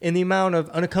 decrease in the amount of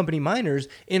unaccompanied minors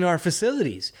in our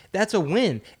facilities. That's a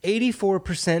win.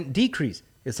 84% decrease.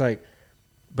 It's like,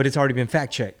 but it's already been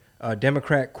fact-checked.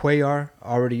 Democrat Cuellar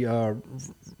already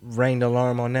rang the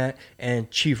alarm on that,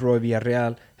 and Chief Roy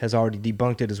Villarreal has already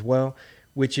debunked it as well,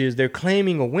 which is they're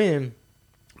claiming a win,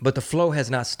 but the flow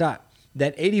has not stopped.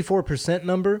 That 84%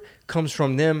 number comes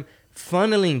from them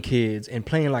funneling kids and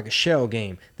playing like a shell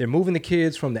game. They're moving the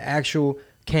kids from the actual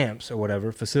camps or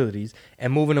whatever, facilities,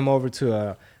 and moving them over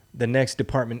to the next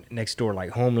department next door,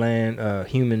 like Homeland,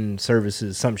 Human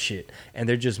Services, some shit. And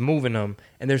they're just moving them,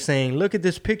 and they're saying, look at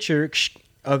this picture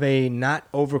of a not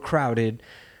overcrowded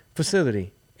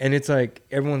facility. And it's like,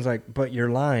 everyone's like, but you're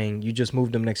lying. You just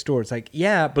moved them next door. It's like,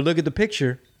 yeah, but look at the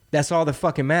picture. That's all that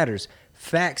fucking matters.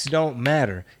 Facts don't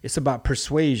matter. It's about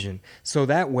persuasion. So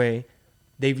that way,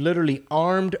 they've literally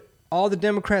armed all the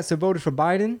Democrats that voted for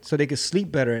Biden so they could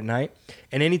sleep better at night.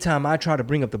 And anytime I try to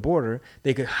bring up the border,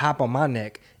 they could hop on my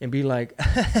neck and be like,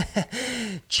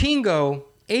 Chingo,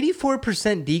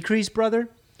 84% decrease, brother.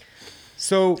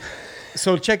 So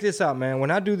check this out, man.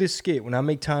 When I do this skit, when I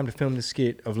make time to film this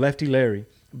skit of Lefty Larry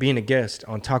being a guest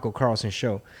on Taco Carlson's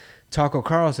show, Taco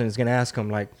Carlson is going to ask him,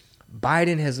 like,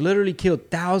 Biden has literally killed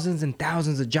thousands and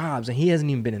thousands of jobs, and he hasn't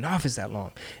even been in office that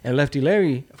long. And Lefty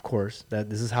Larry, of course,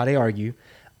 this is how they argue,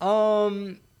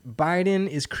 Biden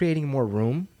is creating more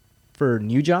room for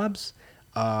new jobs.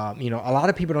 A lot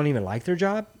of people don't even like their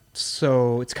job.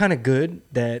 So it's kind of good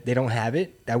that they don't have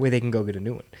it. That way they can go get a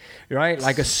new one, right?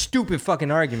 Like a stupid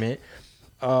fucking argument.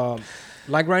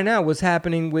 Like right now, what's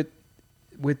happening with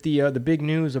the big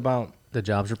news about the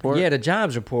jobs report? Yeah, the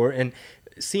jobs report. And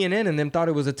CNN and them thought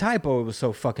it was a typo. It was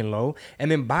so fucking low. And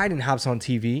then Biden hops on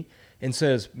TV and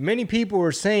says, many people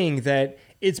are saying that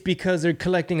it's because they're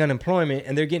collecting unemployment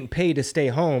and they're getting paid to stay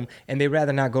home and they'd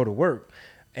rather not go to work.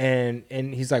 And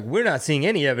he's like, we're not seeing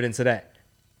any evidence of that.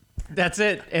 That's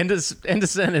it. End of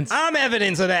sentence. I'm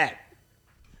evidence of that.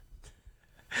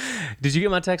 Did you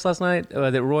get my text last night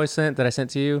that Roy sent, that I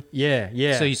sent to you?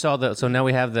 Yeah. So you saw so now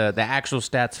we have the actual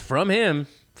stats from him,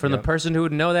 from the person who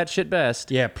would know that shit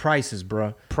best. Yeah, prices,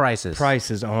 bro.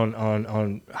 Prices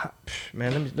on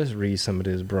man, let's read some of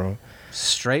this, bro.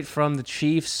 Straight from the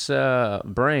Chief's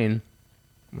brain.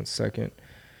 1 second.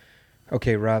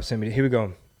 Okay, Rob sent me. Here we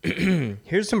go.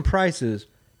 Here's some prices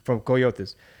from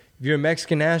Coyotes. If you're a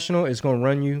Mexican national, it's going to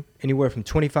run you anywhere from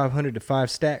 $2,500 to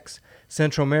 5 stacks.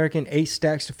 Central American, 8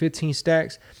 stacks to 15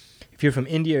 stacks. If you're from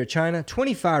India or China,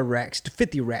 25 racks to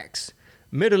 50 racks.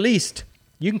 Middle East,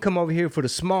 you can come over here for the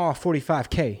small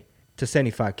 45K to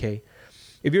 75K.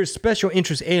 If you're a special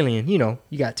interest alien, you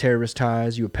got terrorist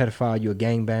ties, you're a pedophile, you're a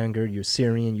gangbanger, you're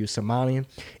Syrian, you're Somalian,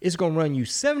 it's going to run you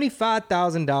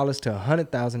 $75,000 to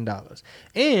 $100,000.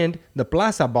 And the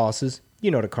Plaza bosses,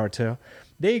 the cartel,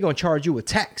 they're going to charge you a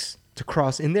tax to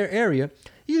cross in their area,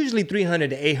 usually $300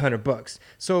 to $800.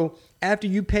 So after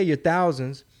you pay your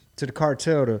thousands to the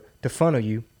cartel to funnel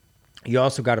you, you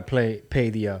also got to pay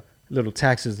the little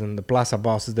taxes, and the Plaza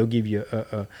bosses, they'll give you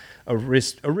a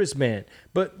wristband.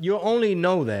 But you'll only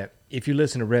know that if you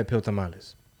listen to Red Pill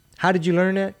Tamales. How did you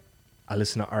learn that? I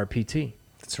listen to RPT.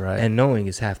 That's right. And knowing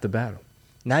is half the battle.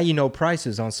 Now you know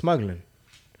prices on smuggling.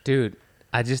 Dude,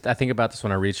 I think about this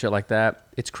when I read shit like that.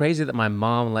 It's crazy that my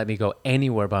mom let me go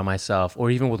anywhere by myself, or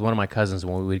even with one of my cousins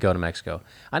when we would go to Mexico.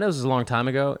 I know this was a long time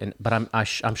ago, but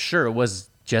I'm sure it was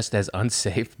just as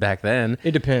unsafe back then.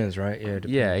 It depends, right? Yeah, it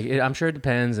depends. Yeah, I'm sure it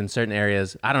depends in certain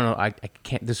areas. I don't know. I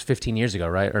can't. This was 15 years ago,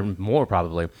 right, or more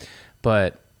probably.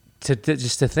 But to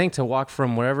think to walk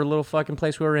from wherever little fucking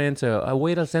place we were in to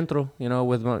Away al Centro,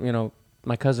 with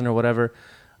my cousin or whatever.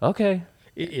 Okay.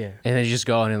 Yeah. And then you just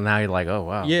go and now you're like, oh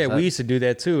wow. Yeah, we used to do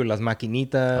that too. Las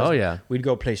Maquinitas. Oh yeah. We'd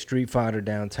go play Street Fighter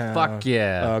downtown. Fuck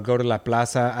yeah. Go to La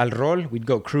Plaza Al Rol. We'd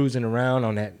go cruising around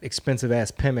on that expensive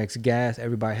ass Pemex gas.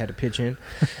 Everybody had to pitch in.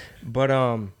 But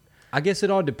I guess it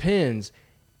all depends.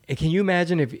 And can you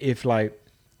imagine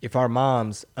if our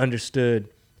moms understood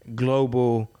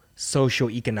global social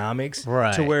economics,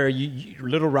 right? To where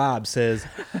little Rob says,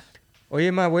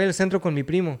 "Oye, ma, voy al centro con mi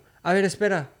primo. A ver,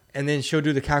 espera." And then she'll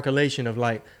do the calculation of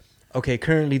like, okay,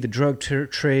 currently the drug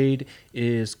trade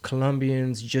is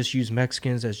Colombians just use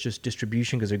Mexicans as just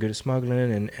distribution because they're good at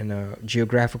smuggling and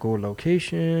geographical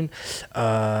location.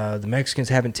 The Mexicans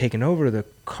haven't taken over the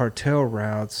cartel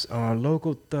routes.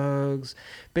 Local thugs,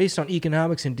 based on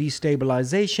economics and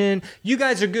destabilization. You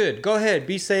guys are good. Go ahead,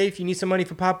 be safe. You need some money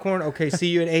for popcorn. Okay, see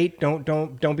you at 8.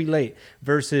 Don't be late.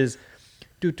 Versus,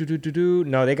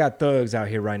 no, they got thugs out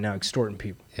here right now extorting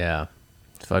people. Yeah.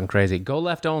 It's fucking crazy. Go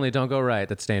left only, don't go right.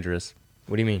 That's dangerous.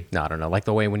 What do you mean? No, I don't know. Like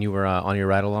the way when you were on your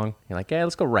ride along, you're like, yeah,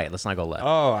 let's go right. Let's not go left.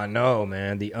 Oh, I know,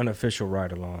 man. The unofficial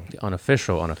ride along. The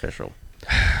unofficial.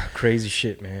 Crazy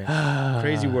shit, man.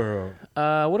 Crazy world.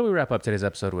 What do we wrap up today's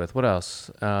episode with? What else?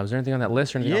 Is there anything on that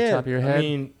list or anything off the top of your head? I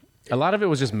mean, a lot of it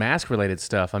was just mask-related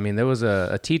stuff. I mean, there was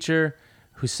a teacher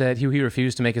who said he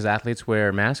refused to make his athletes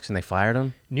wear masks, and they fired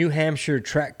him. New Hampshire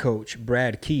track coach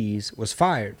Brad Keys was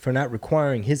fired for not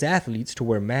requiring his athletes to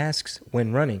wear masks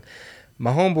when running.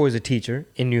 My homeboy's a teacher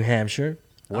in New Hampshire.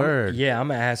 Word. I'm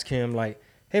going to ask him, like,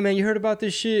 hey, man, you heard about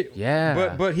this shit?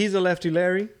 Yeah. But he's a lefty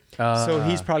Larry, so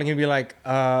he's probably going to be like,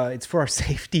 it's for our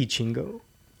safety, Chingo.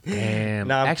 Damn.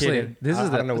 Nah, I'm actually, kidding.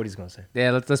 I don't know what he's going to say.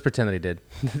 Yeah, let's pretend that he did,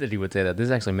 that he would say that. This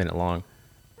is actually a minute long.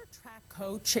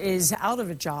 Coach is out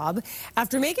of a job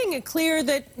after making it clear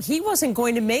that he wasn't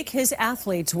going to make his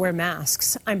athletes wear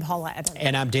masks. I'm Paula Eben.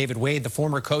 And I'm David Wade. The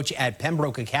former coach at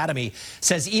Pembroke Academy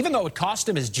says even though it cost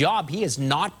him his job, he is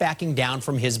not backing down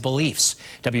from his beliefs.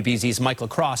 WBZ's Mike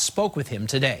LaCrosse spoke with him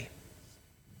today.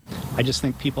 I just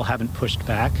think people haven't pushed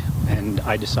back, and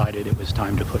I decided it was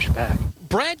time to push back.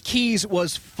 Brad Keys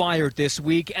was fired this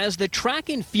week as the track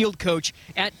and field coach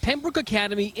at Pembroke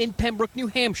Academy in Pembroke, New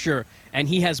Hampshire, and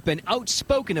he has been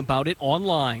outspoken about it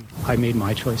online. I made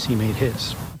my choice, he made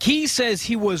his. Keys says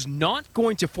he was not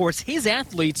going to force his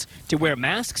athletes to wear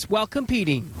masks while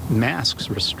competing. Masks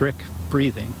restrict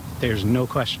breathing. There's no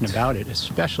question about it,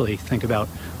 especially think about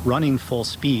running full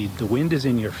speed. The wind is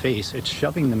in your face. It's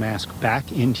shoving the mask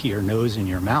back into your nose and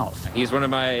your mouth. He's one of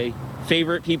my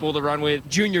favorite people to run with.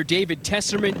 Junior David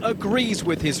Tesserman agrees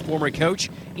with his former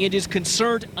coach and is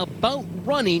concerned about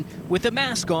running with a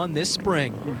mask on this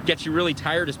spring. Gets you really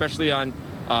tired, especially on,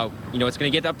 it's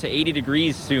going to get up to 80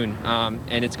 degrees soon,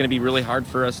 and it's going to be really hard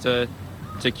for us to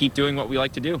keep doing what we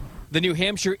like to do. The New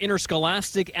Hampshire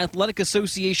Interscholastic Athletic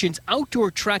Association's outdoor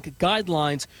track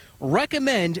guidelines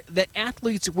recommend that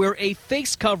athletes wear a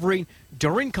face covering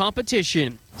during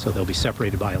competition. So they'll be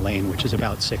separated by a lane, which is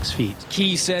about 6 feet.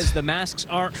 Key says the masks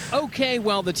are okay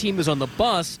while the team is on the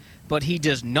bus, but he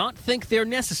does not think they're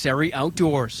necessary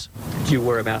outdoors. Do you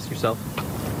wear a mask yourself?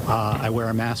 I wear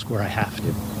a mask where I have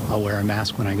to. I'll wear a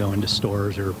mask when I go into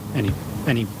stores or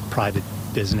any private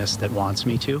business that wants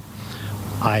me to.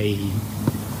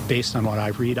 Based on what I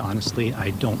read, honestly, I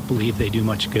don't believe they do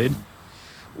much good.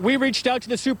 We reached out to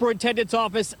the superintendent's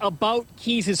office about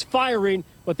Keys' firing,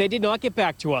 but they did not get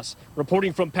back to us.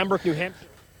 Reporting from Pembroke, New Hampshire.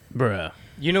 Bruh.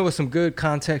 You know what's some good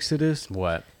context to this?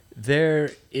 What?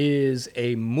 There is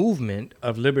a movement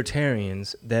of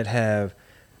libertarians that have,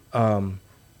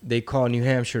 they call New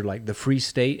Hampshire like the free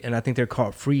state, and I think they're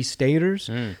called free staters.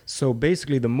 So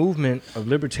basically the movement of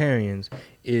libertarians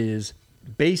is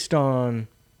based on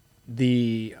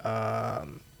the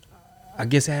I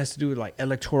guess it has to do with like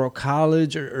electoral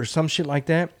college or some shit like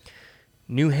that.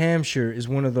 New Hampshire is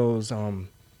one of those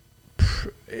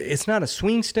it's not a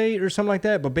swing state or something like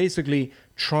that, but basically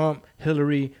Trump,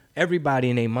 Hillary, everybody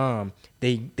and their mom,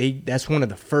 they that's one of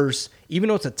the first, even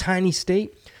though it's a tiny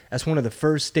state, that's one of the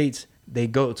first states they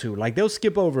go to. Like they'll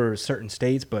skip over certain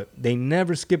states, but they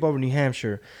never skip over New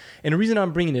Hampshire. And the reason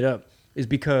I'm bringing it up is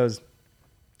because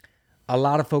a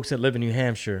lot of folks that live in New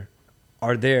Hampshire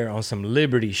are there on some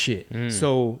liberty shit.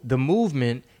 So the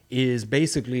movement is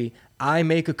basically I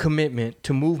make a commitment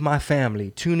to move my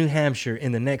family to New Hampshire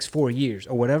in the next 4 years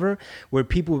or whatever, where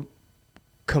people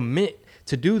commit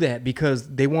to do that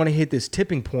because they want to hit this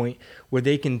tipping point where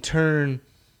they can turn,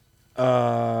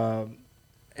 and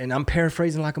I'm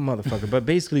paraphrasing like a motherfucker, but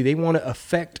basically they want to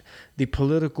affect the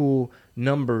political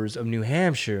numbers of New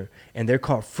Hampshire, and they're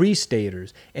called free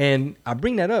staters. And I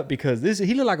bring that up because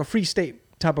he looked like a free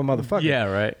state type of motherfucker. Yeah,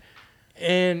 right.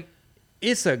 And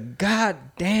it's a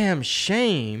goddamn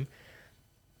shame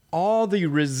all the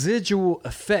residual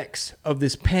effects of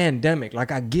this pandemic.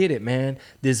 Like, I get it, man.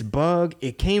 This bug,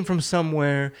 it came from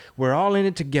somewhere. We're all in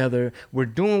it together. We're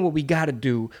doing what we got to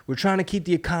do. We're trying to keep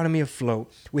the economy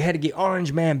afloat. We had to get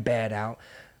Orange Man bad out.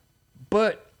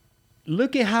 But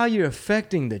look at how you're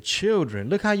affecting the children.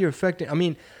 Look how you're affecting, I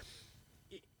mean,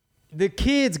 the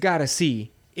kids got to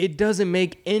see it doesn't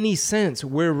make any sense.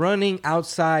 We're running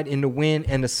outside in the wind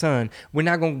and the sun. We're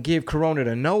not going to give corona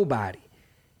to nobody.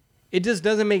 It just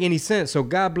doesn't make any sense. So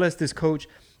God bless this coach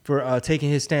for taking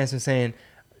his stance and saying,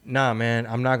 nah, man,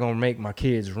 I'm not going to make my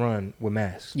kids run with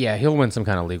masks. Yeah, he'll win some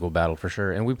kind of legal battle for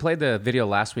sure. And we played the video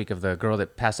last week of the girl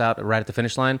that passed out right at the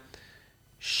finish line.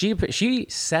 She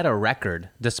set a record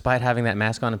despite having that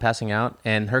mask on and passing out.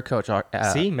 And her coach...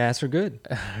 see, masks are good.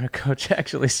 Her coach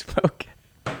actually spoke...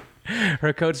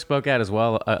 Her coach spoke out as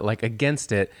well, like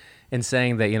against it, in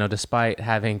saying that, you know, despite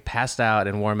having passed out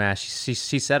and wore a mask,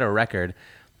 she set a record.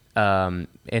 And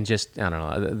just, I don't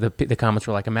know, the comments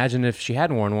were like, imagine if she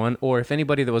hadn't worn one, or if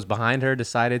anybody that was behind her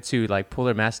decided to like pull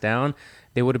their mask down,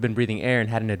 they would have been breathing air and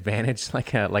had an advantage,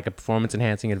 like a performance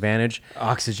enhancing advantage.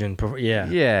 Oxygen, yeah.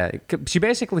 Yeah. She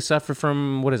basically suffered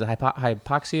from, what is it,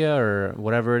 hypoxia or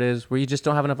whatever it is, where you just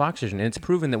don't have enough oxygen. And it's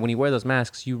proven that when you wear those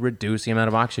masks, you reduce the amount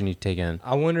of oxygen you take in.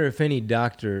 I wonder if any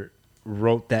doctor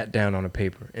wrote that down on a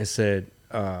paper and said,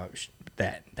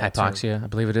 that hypoxia, term. I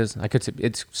believe it is. I could say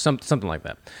it's something like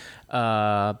that.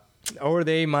 Or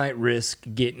they might risk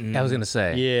getting... I was going to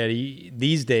say. Yeah,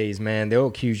 these days, man, they'll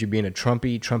accuse you of being a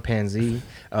Trumpanzee,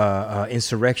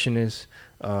 insurrectionist,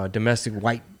 domestic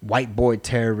white boy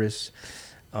terrorist.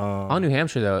 On New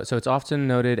Hampshire, though, so it's often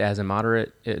noted as a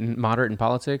moderate in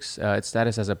politics. Its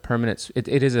status as a permanent... It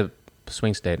is a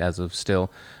swing state as of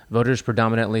still. Voters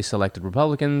predominantly selected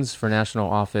Republicans for national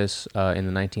office in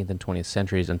the 19th and 20th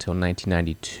centuries until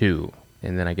 1992.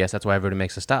 And then I guess that's why everybody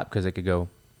makes a stop, because it could go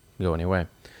any way.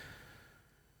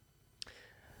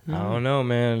 I don't know,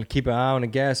 man. Keep an eye on the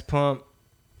gas pump.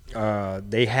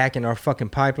 They hacking our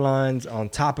fucking pipelines on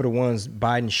top of the ones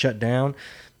Biden shut down.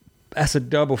 That's a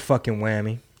double fucking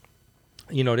whammy.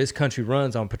 You know, this country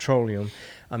runs on petroleum.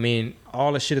 I mean,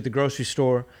 all the shit at the grocery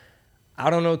store. I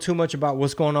don't know too much about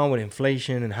what's going on with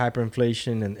inflation and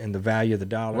hyperinflation and the value of the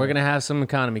dollar. We're going to have some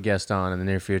economy guests on in the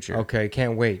near future. Okay,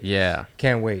 can't wait. Yeah.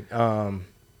 Can't wait.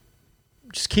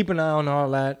 Just keep an eye on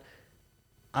all that.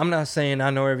 I'm not saying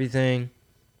I know everything,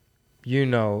 you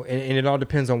know, and it all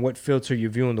depends on what filter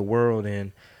you're viewing the world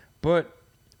in. But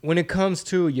when it comes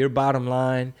to your bottom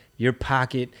line, your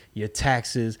pocket, your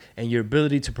taxes, and your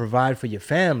ability to provide for your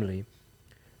family,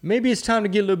 maybe it's time to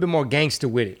get a little bit more gangster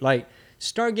with it. Like,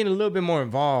 start getting a little bit more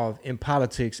involved in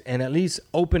politics and at least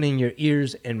opening your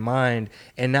ears and mind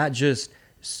and not just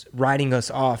writing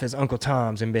us off as Uncle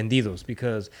Toms and Bandidos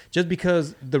because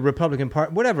the Republican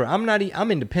Party, whatever. I'm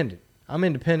independent.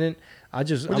 We're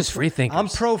just free thinkers. I'm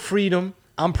pro-freedom.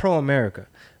 I'm pro-America.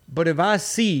 But if I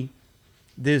see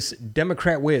this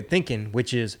Democrat way of thinking,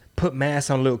 which is put masks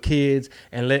on little kids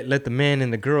and let the men in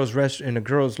the girls'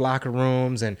 locker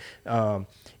rooms and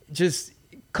just...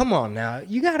 Come on now.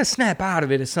 You got to snap out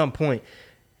of it at some point.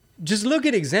 Just look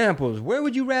at examples. Where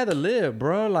would you rather live,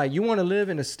 bro? Like, you want to live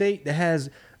in a state that has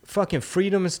fucking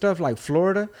freedom and stuff like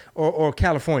Florida or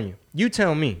California? You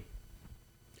tell me.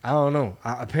 I don't know.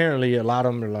 Apparently, a lot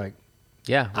of them are like,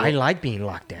 yeah, I like being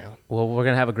locked down. Well, we're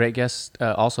going to have a great guest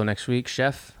also next week.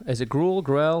 Chef, is it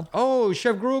Gruel? Oh,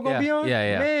 Chef Gruel going to be on?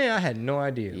 Yeah. Man, I had no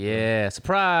idea. Yeah,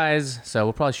 surprise. So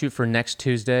we'll probably shoot for next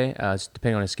Tuesday,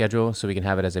 depending on his schedule, so we can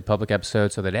have it as a public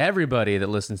episode so that everybody that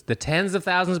listens, the tens of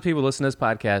thousands of people listening to this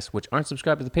podcast, which aren't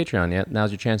subscribed to the Patreon yet,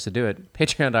 now's your chance to do it.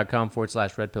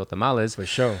 Patreon.com/RedPillTamales. For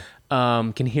sure.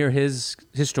 Can hear his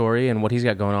story and what he's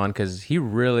got going on because he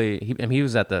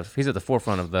was at the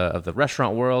forefront of the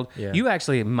restaurant world. Yeah. You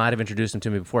actually might have introduced him to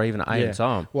me before I even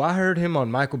saw him. Well, I heard him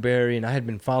on Michael Berry, and I had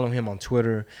been following him on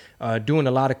Twitter, doing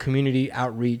a lot of community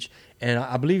outreach. And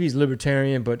I believe he's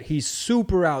libertarian, but he's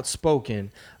super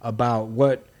outspoken about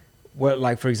what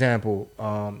like, for example,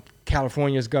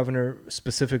 California's governor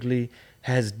specifically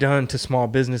has done to small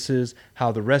businesses,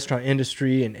 how the restaurant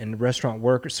industry and restaurant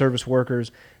service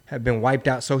workers have been wiped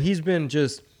out. So he's been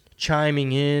just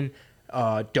chiming in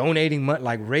donating money,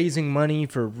 like raising money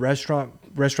for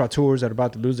restaurateurs that are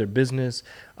about to lose their business,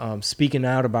 speaking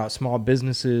out about small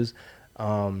businesses,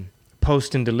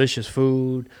 posting delicious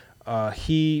food.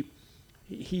 He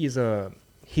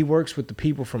works with the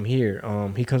people from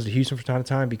here. He comes to Houston from time to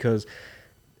time because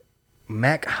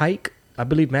Mac Hike, I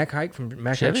believe Mac Hike from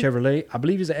Mac Hike Chevrolet, I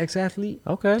believe he's an ex-athlete.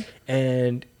 Okay.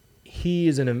 And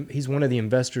he's one of the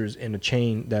investors in a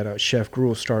chain that Chef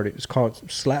Gruel started. It's called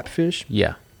Slapfish.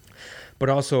 Yeah. But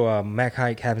also Mac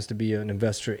Hike happens to be an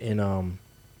investor in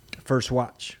First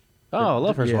Watch. Oh, I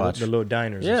love First Watch. The little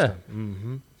diners and stuff.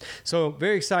 Mm-hmm. So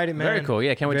very excited, man. Very cool.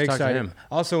 Yeah, can't wait to talk to him.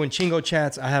 Also in Chingo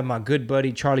Chats, I have my good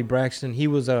buddy Charlie Braxton. He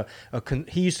was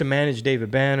he used to manage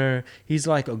David Banner. He's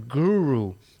like a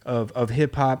guru of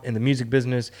hip hop and the music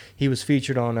business. He was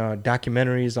featured on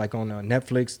documentaries like on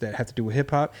Netflix that have to do with hip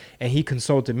hop, and he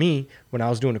consulted me when I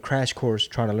was doing a crash course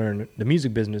trying to learn the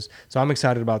music business. So I'm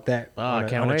excited about that.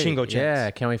 Can't wait. Chingo Chats.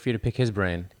 Yeah, can't wait for you to pick his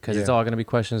brain because it's all going to be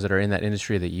questions that are in that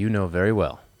industry that you know very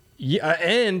well. Yeah,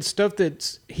 and stuff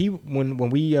that when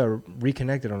we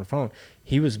reconnected on the phone,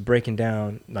 he was breaking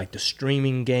down like the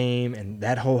streaming game and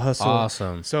that whole hustle.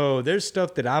 Awesome. So there's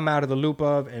stuff that I'm out of the loop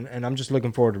of, and I'm just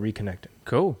looking forward to reconnecting.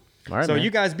 Cool. All right, so man.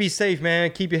 you guys be safe, man.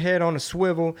 Keep your head on a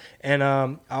swivel, and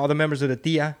all the members of the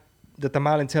TIA, the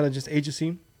Tamale Intelligence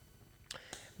Agency,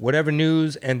 whatever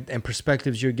news and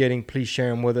perspectives you're getting, please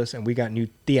share them with us. And we got new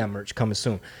TIA merch coming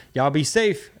soon. Y'all be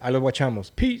safe. I love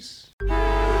Guachamos. Peace.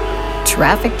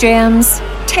 Traffic jams,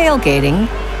 tailgating,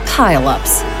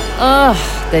 pileups.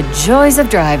 Ugh, the joys of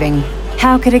driving.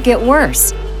 How could it get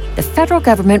worse? The federal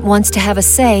government wants to have a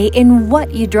say in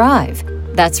what you drive.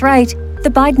 That's right. The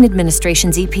Biden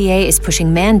administration's EPA is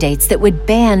pushing mandates that would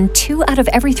ban 2 out of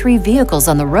every 3 vehicles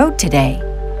on the road today.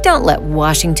 Don't let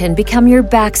Washington become your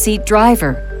backseat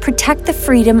driver. Protect the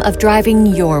freedom of driving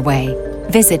your way.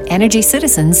 Visit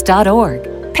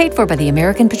EnergyCitizens.org. Paid for by the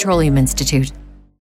American Petroleum Institute.